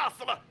全被炸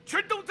死了，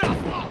全都炸死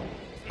了。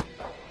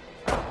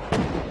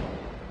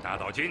大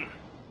岛君，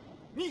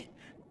你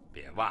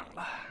别忘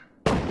了，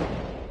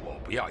我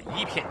不要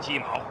一片鸡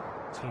毛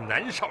从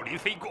南少林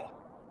飞过。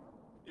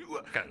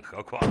更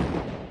何况，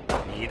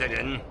你的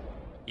人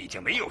已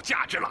经没有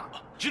价值了，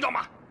知道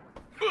吗？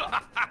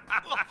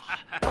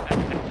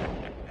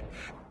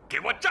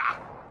给我炸！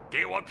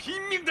给我拼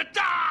命的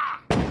炸！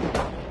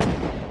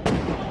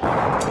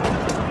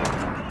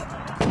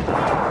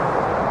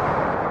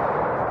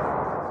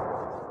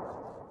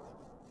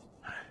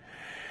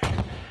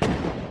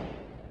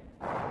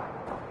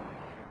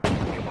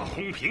给我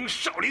轰平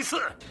少林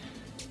寺！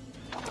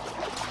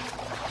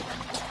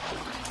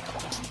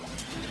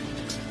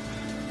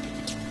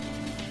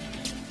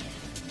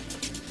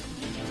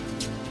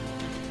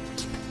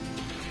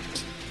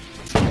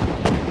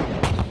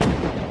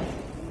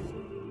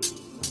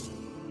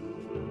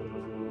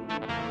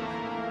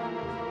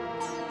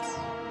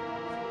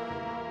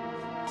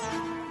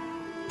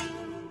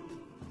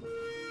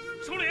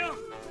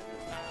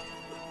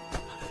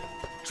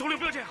首领，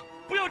不要这样，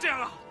不要这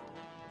样啊！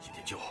擎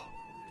天柱，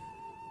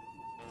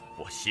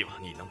我希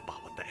望你能把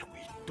我带回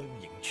东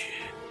营去。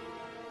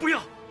不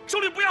要，首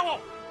领，不要我，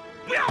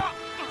不要啊！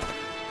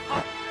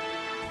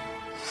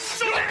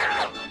首领，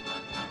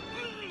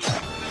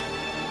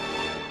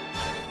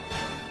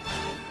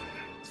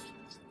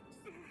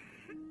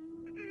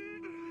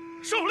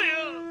首领。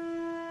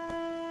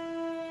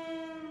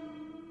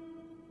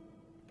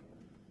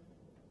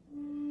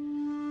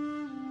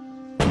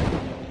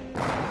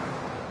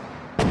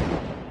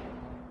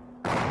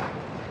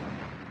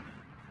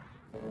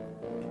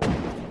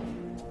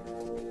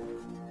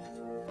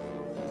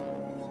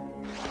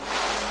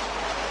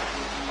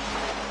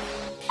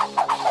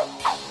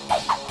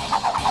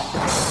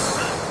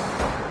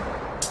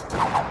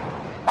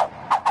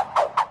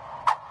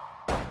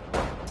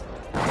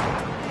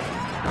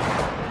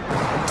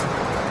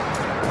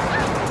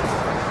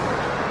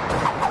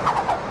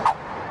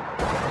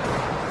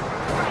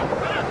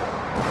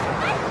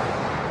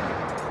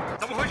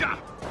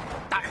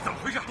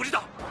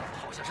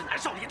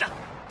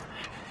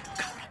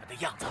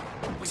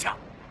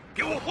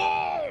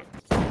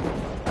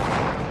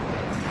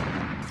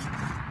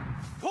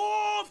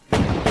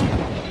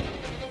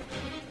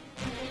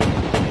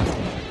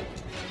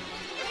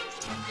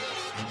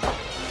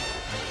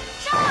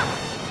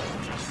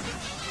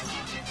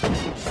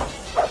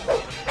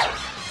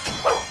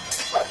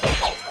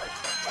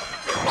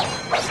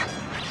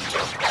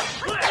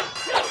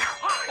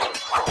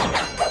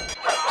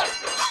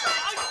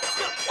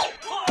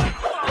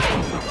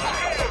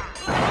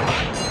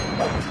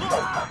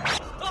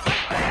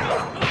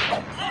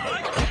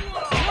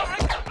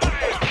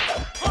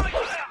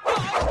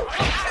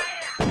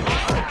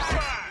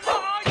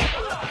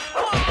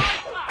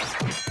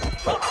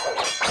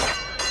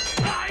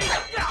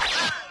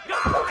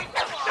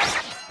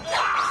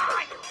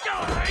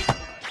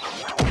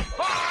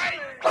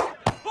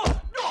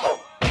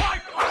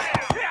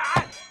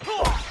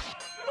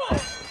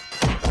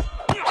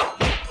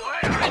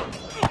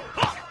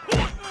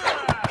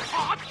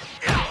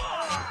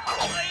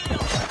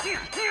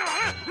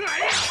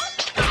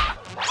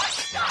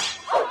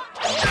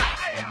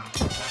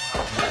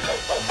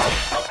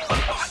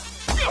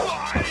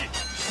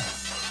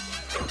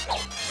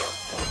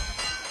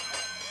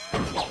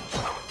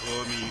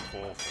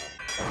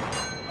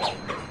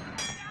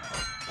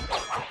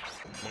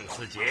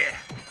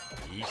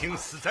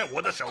死在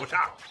我的手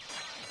上，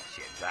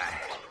现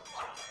在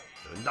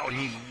轮到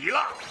你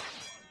了。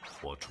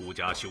我出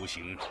家修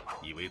行，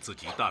以为自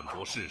己淡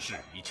泊世事，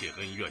一切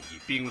恩怨以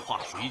冰化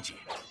水解。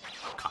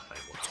看来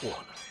我错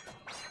了，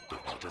对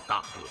你这大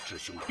恶之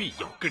兄必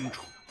要根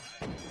除，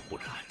不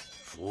然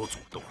佛祖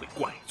都会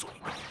怪罪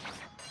的。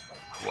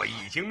我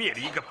已经灭了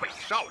一个北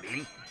少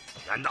林，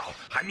难道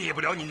还灭不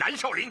了你南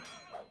少林？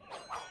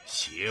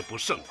邪不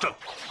胜正。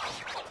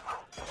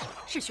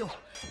师兄，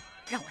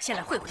让我先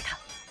来会会他。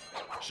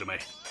师妹，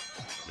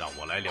让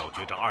我来了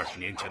结这20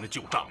年前的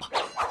旧账吧。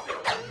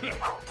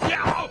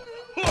呀！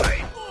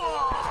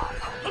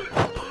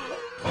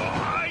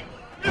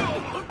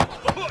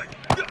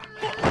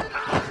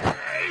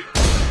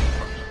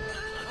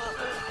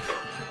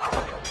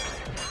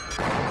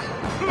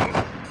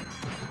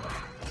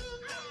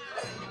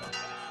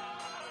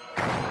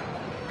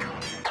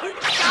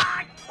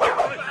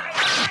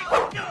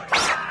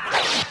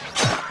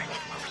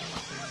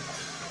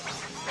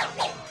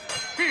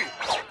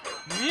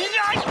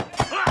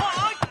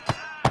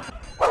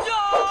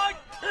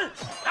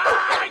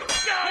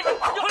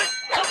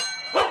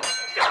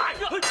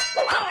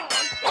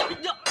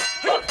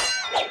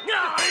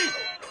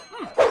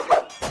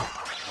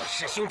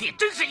兄弟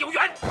真是有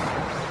缘。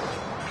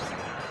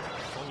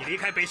从你离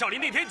开北少林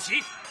那天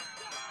起，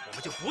我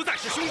们就不再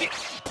是兄弟，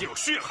只有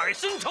血海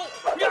深仇。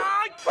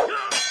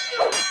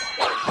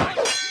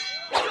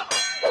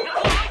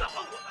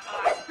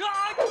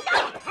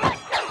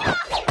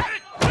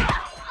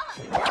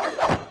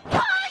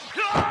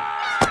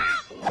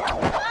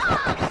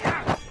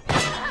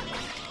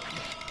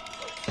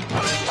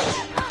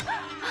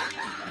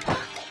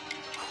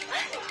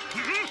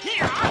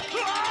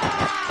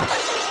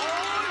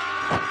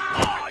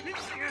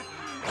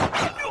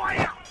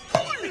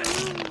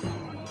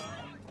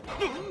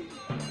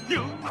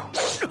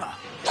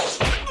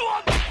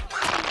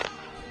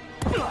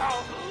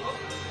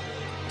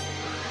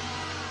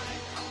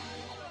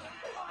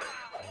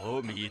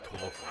阿弥陀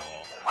佛。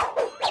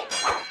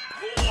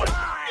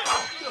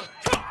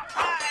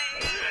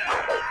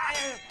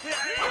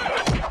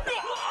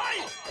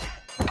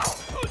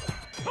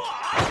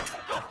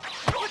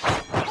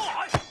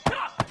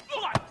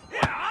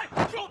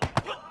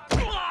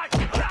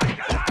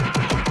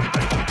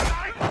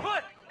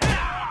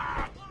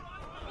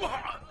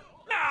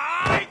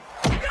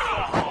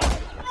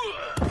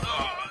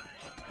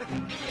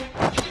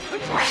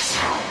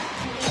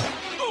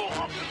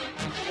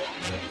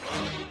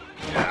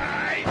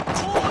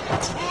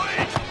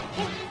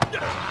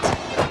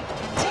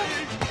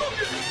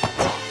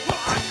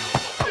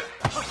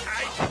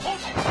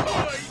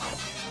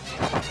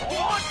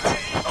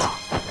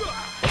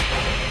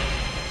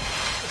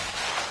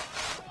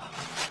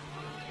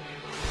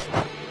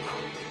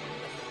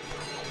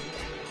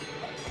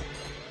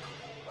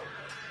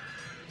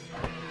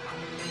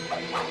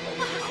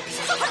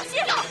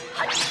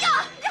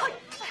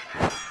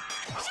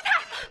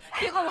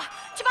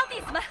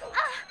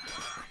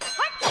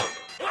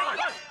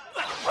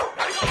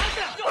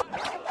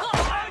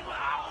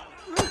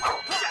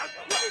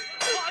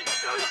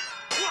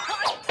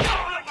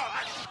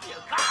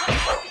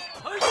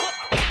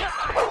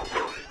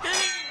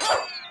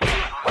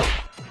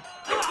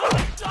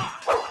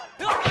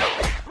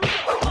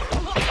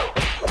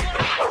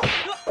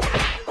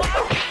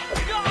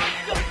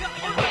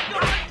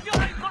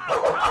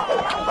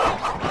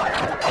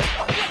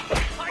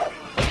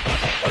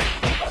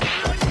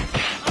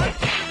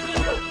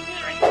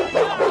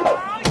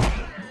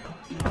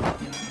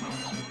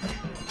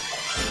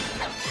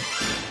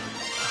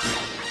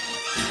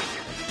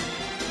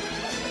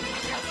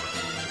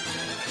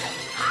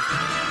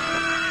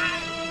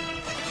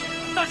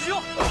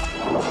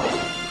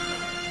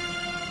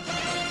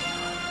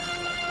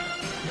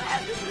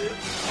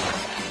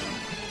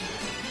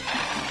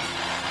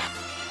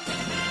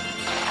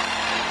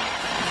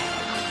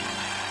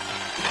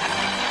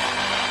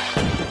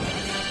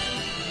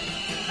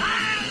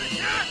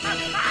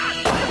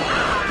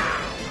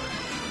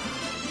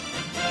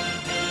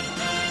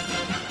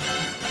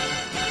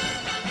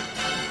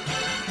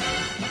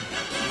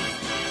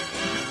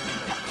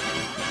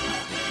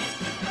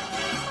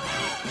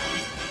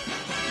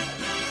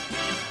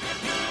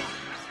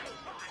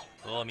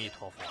阿弥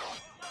陀佛。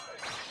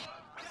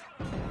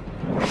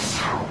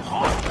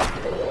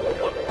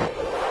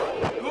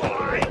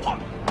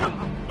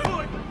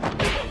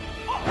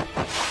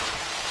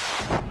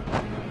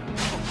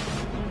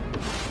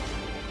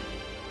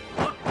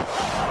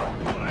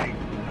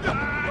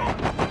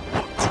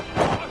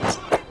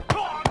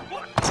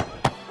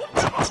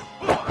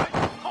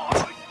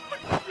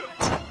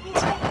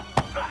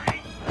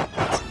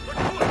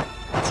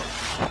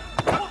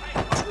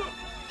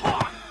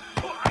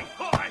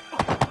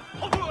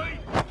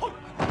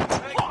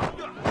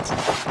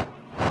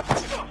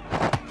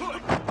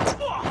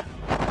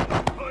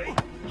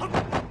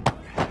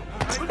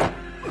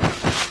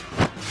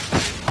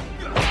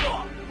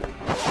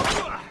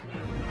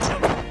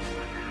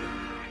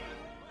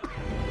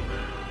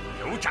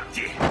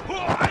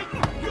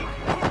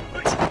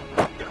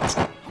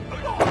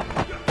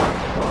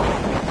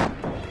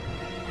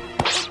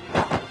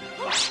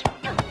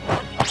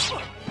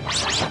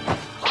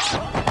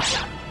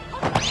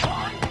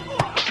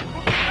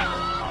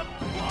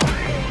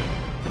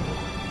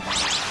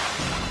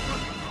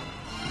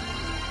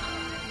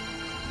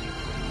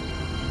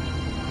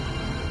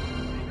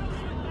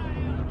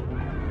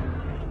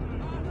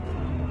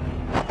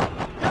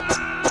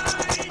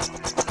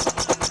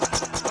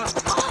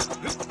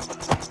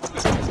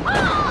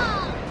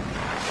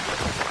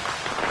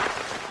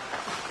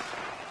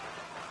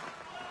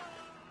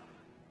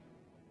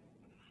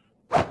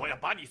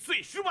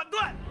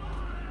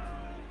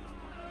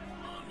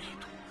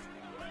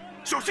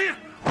小心！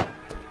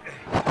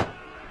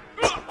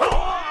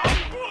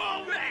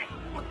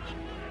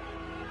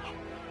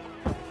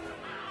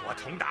我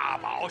佟大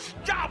宝是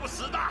炸不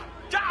死的，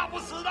炸不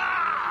死的！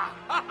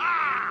哈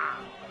哈！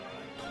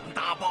佟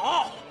大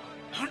宝，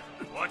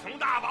我佟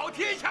大宝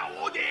天下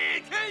无敌，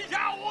天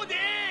下无敌，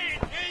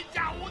天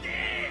下无敌！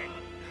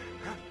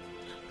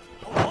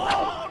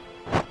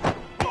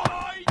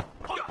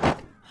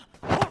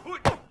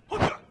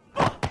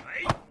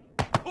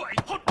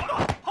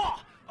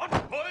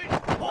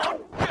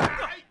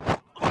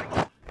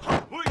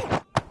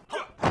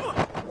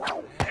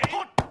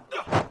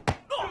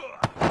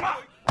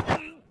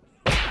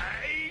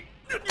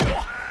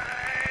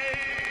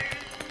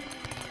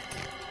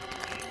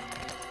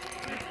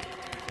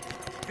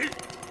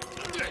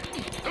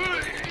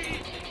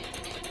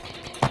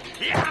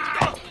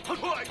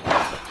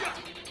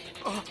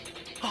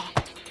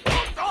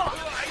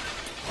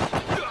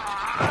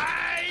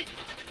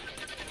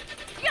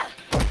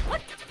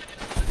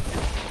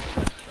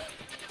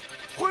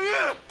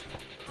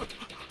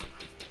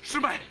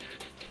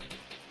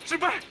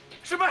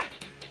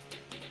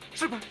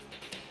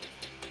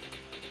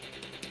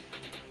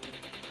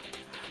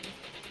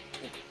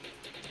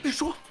你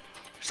说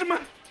什么？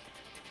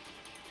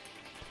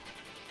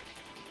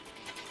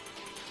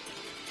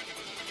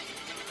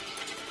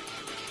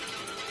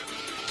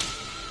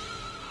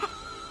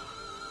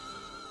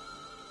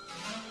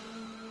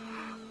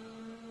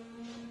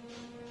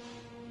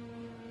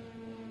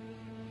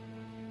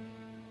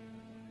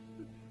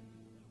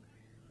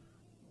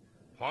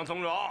黄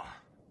从容，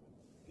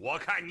我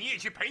看你也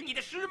去陪你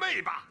的师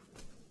妹吧。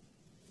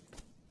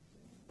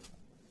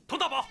佟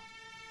大宝，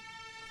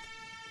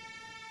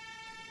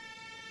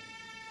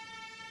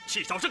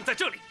戚少正在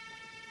这里。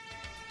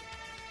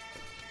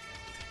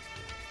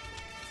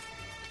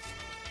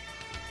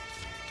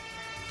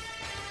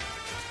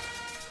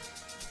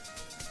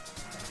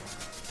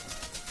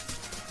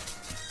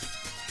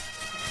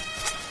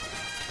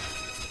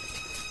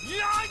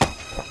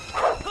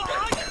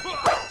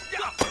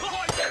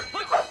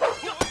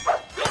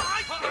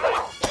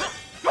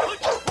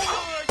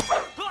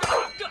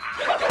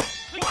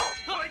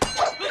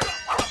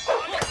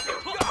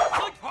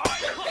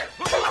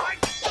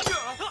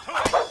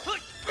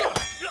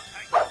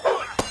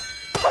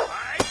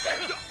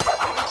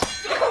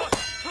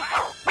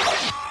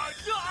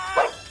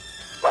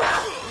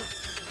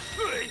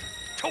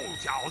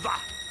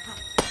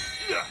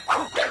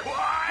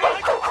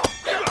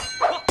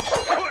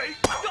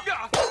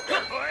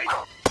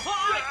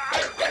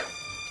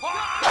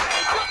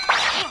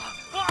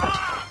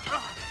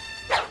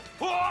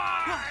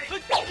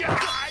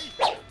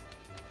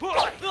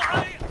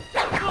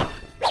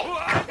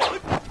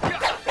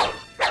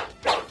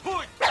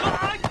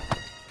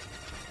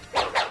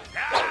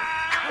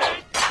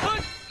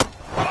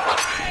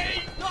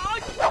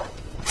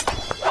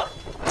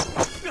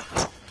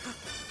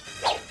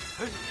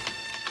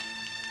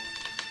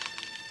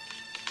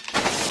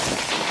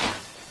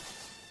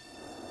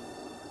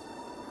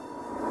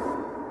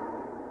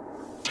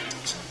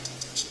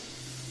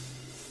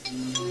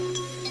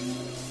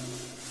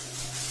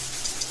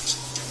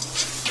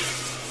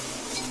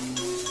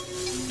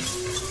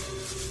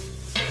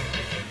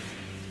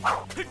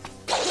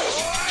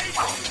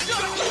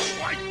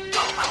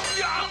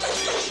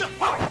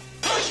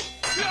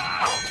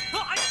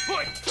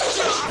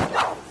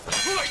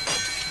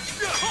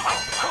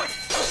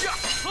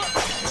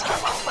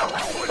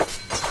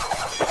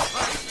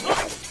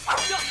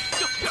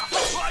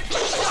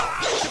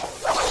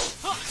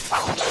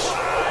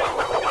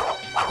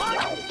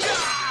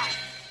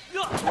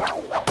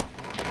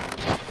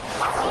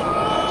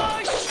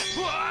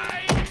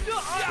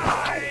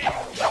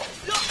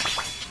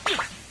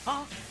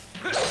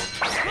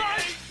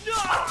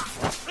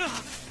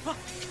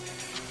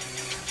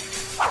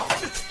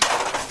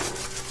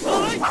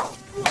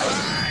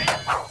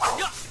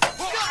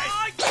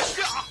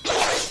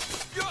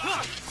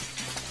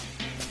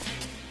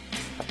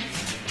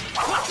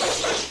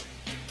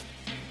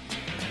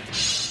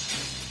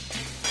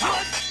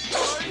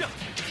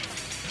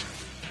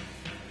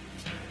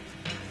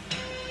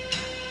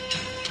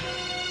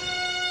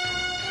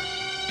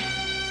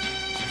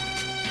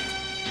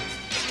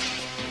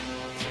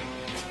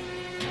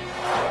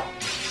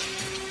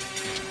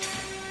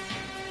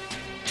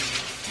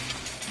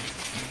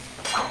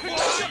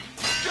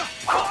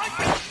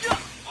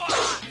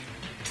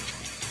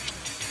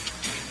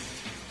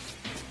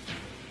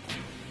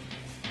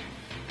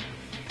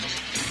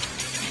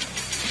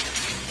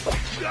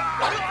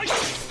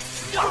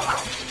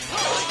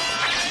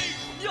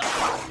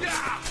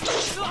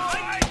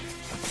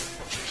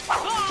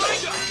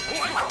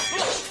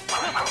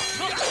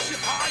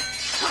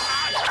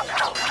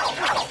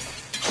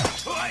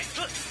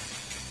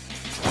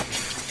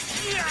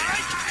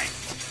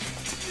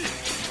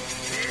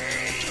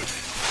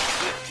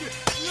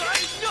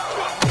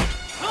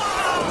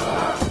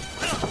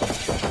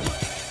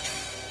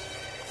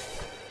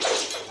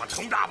我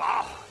佟大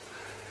宝，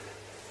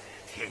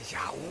天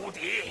下无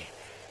敌，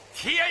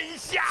天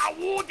下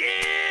无敌！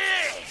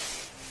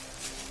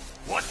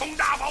我佟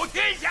大宝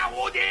天下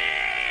无敌！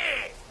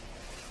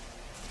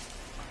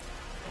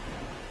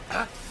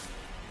啊！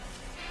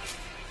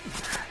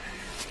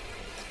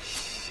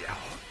小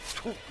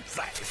兔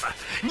崽子，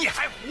你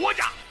还活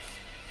着！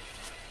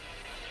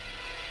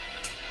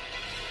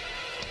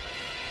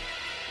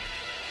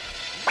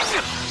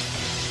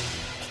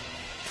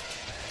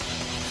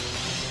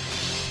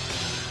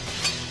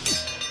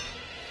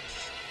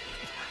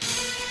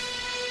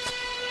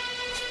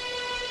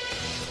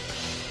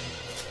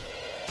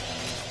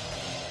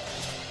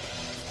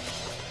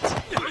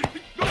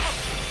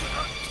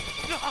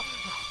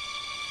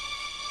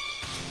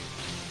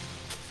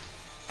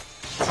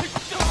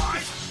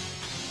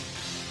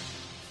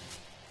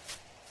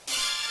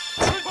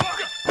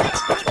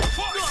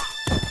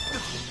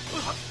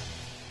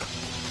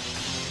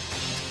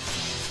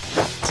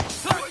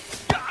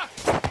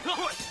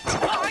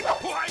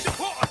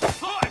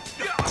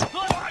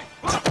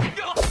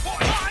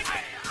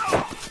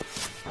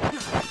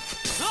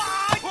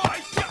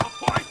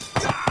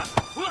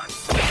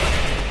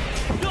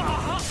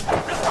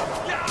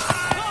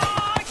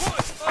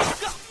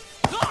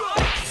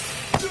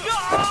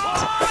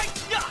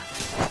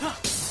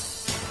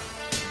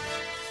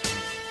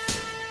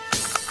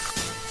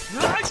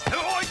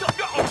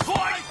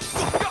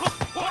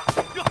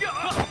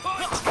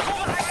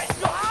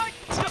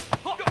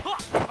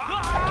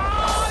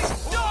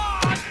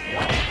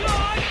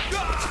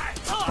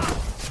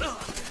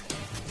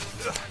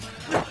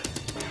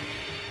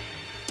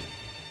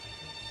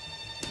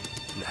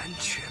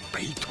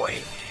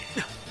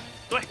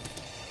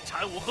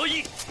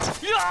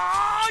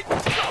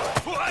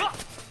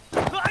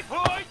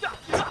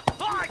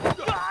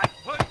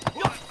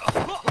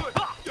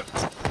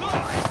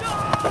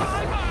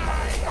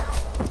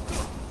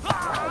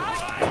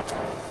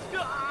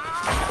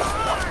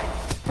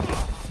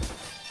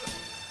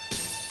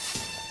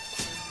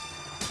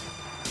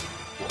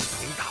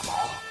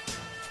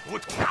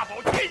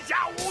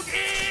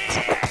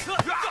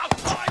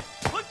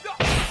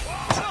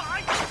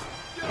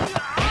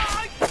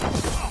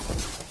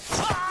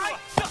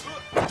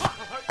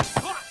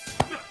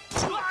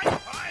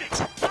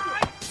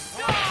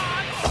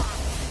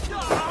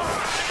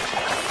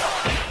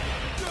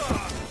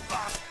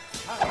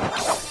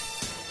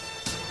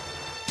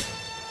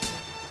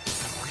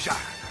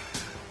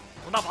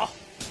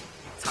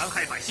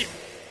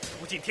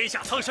天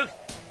下苍生，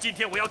今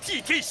天我要替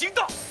天行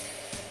道。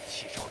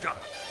戚少正，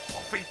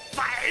我非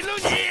宰了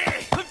你！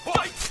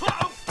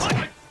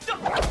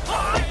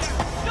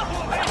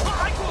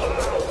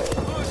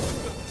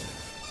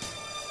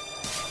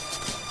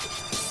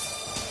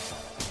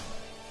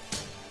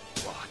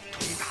我佟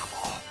大宝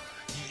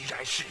依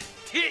然是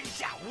天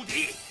下无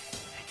敌，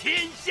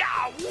天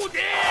下无敌！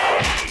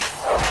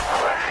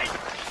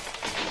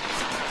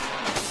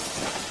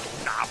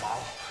佟大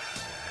宝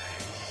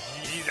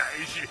依然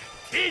是。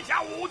天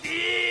下无敌！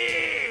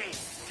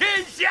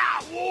天下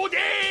无敌！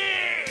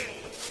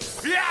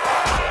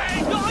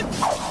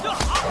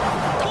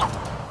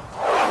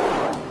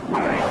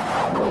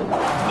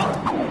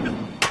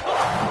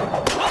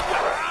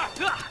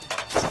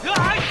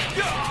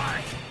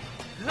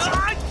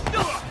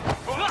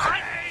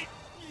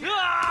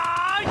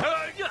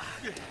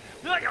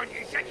要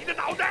拧下你的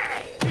脑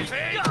袋！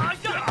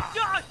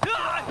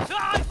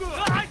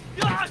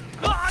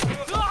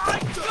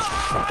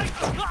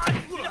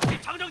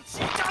尝尝戚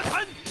家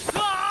拳！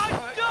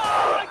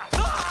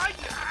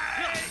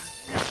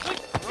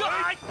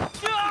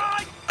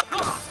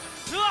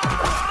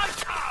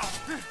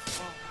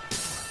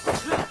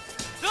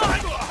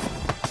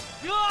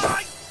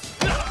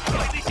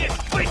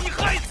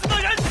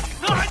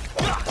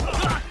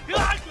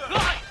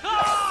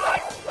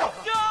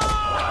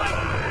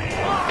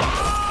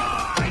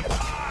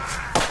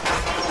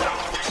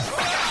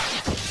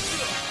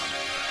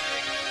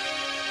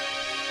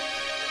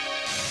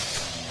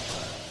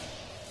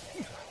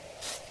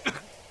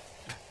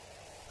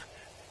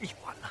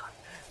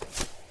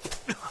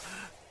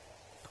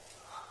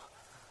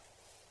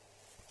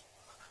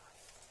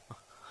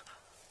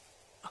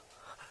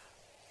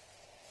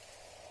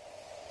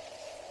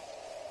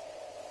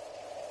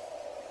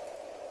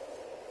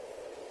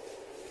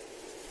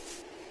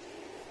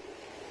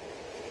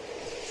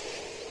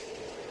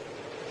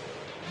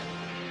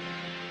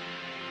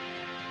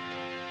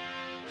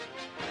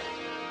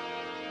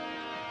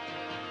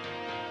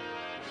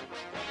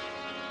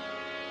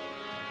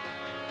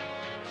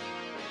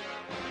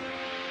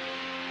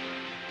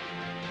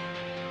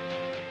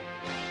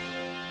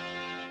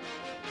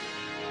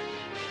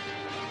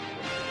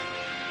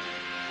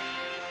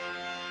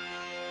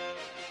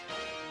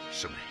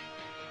师妹，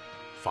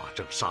法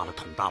正杀了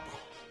佟大宝，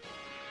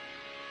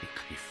你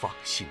可以放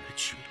心的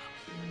去了。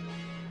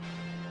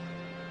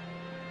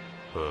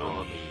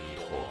阿弥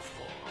陀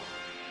佛。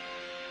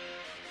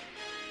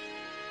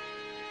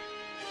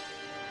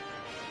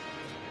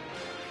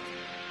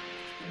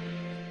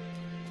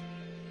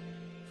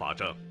法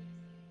正，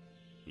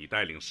你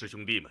带领师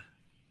兄弟们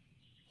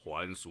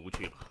还俗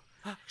去吧。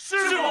师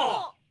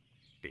父，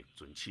令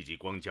尊戚继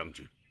光将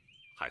军，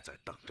还在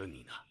等着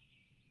你呢。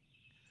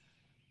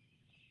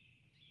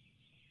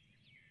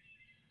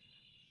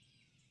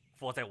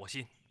佛在我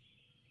心，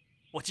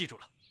我记住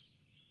了。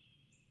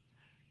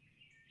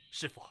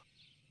师傅，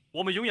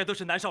我们永远都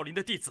是南少林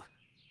的弟子。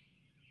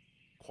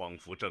匡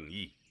扶正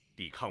义，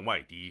抵抗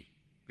外敌，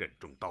任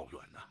重道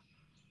远呐。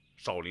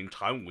少林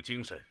禅武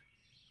精神，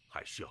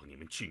还需要你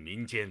们去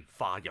民间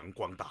发扬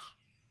光大。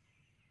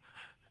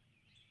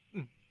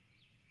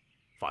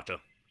法正、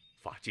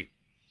法净、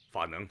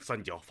法能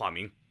三角法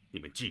明，你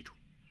们记住，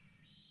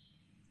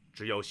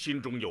只要心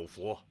中有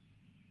佛，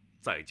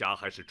在家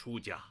还是出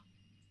家，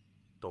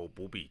都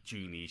不必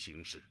拘泥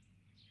行事。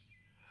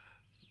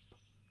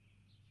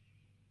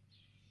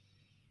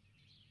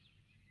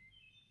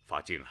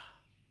法净啊，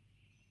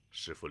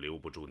师父留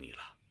不住你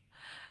了。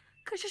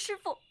可是师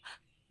傅，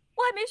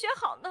我还没学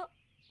好呢。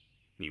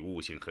你悟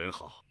性很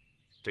好，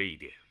这一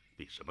点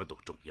比什么都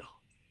重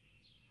要。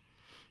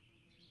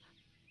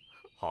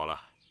好了，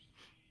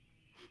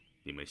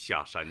你们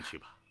下山去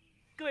吧。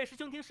各位师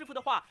兄听师傅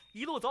的话，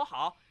一路走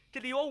好。这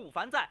里有我武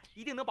凡在，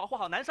一定能保护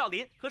好南少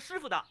林和师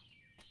傅的。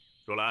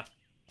若兰，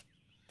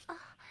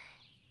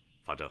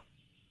法正，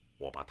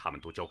我把他们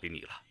都交给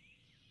你了，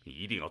你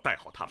一定要带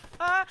好他们。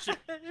哎，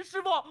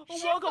师傅，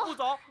我可不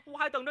走，我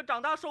还等着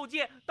长大受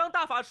戒当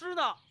大法师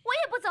呢。我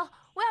也不走，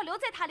我要留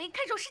在塔林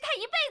看守师太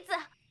一辈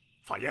子。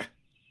法言，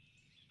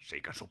谁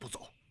敢说不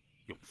走，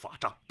用法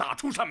杖打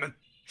出山门。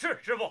是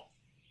师傅。《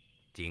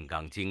金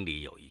刚经》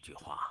里有一句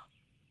话，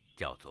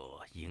叫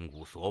做“因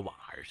无所往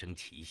而生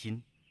其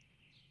心”，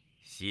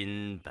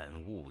心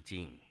本物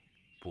静，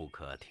不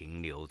可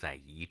停留在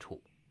一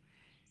处，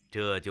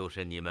这就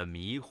是你们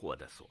迷惑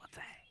的所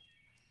在。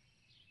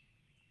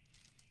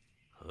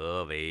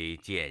何为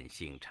见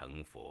性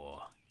成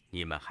佛？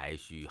你们还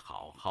需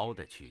好好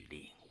的去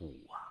领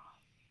悟啊！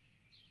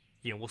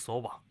因无所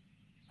往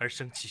而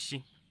生其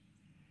心，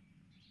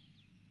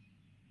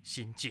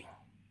心静，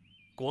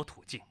国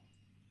土静。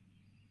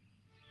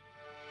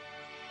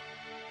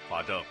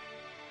法正，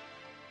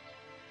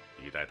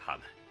你带他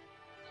们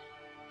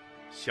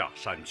下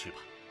山去吧。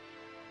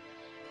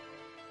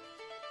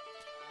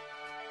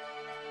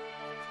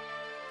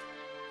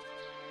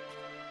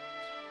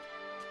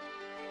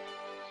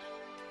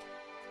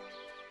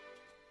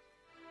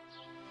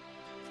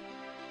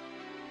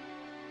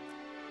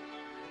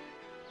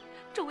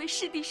众位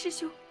师弟师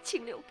兄，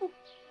请留步，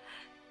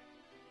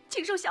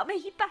请受小妹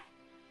一拜。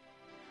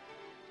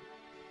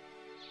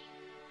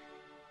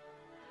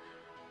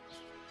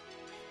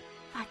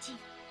法净，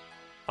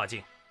法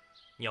净，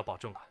你要保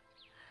重啊！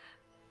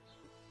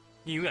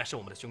你永远是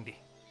我们的兄弟。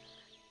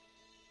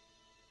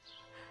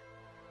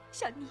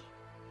小妮，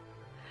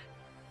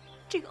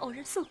这个偶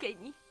人送给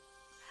你，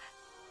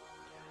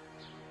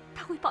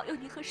他会保佑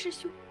你和师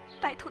兄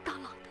白头到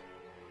老的。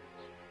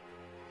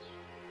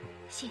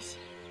谢谢。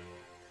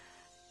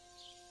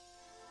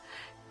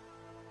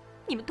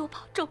你们多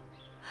保重，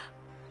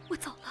我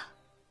走了。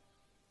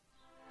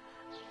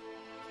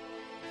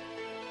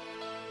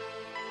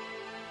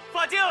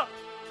法净，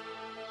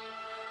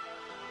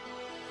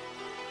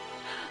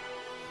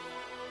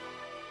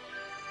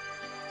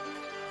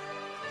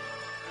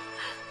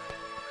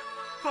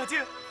法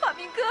净，法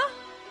明哥，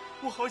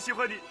我好喜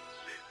欢你，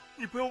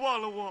你不要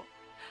忘了我。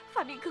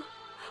法明哥，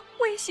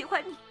我也喜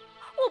欢你，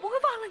我不会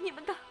忘了你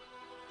们的。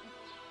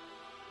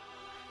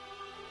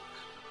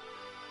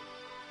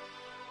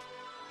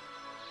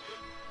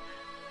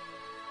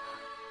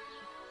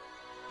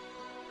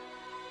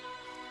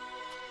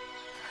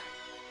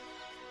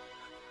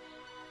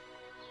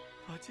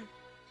法净。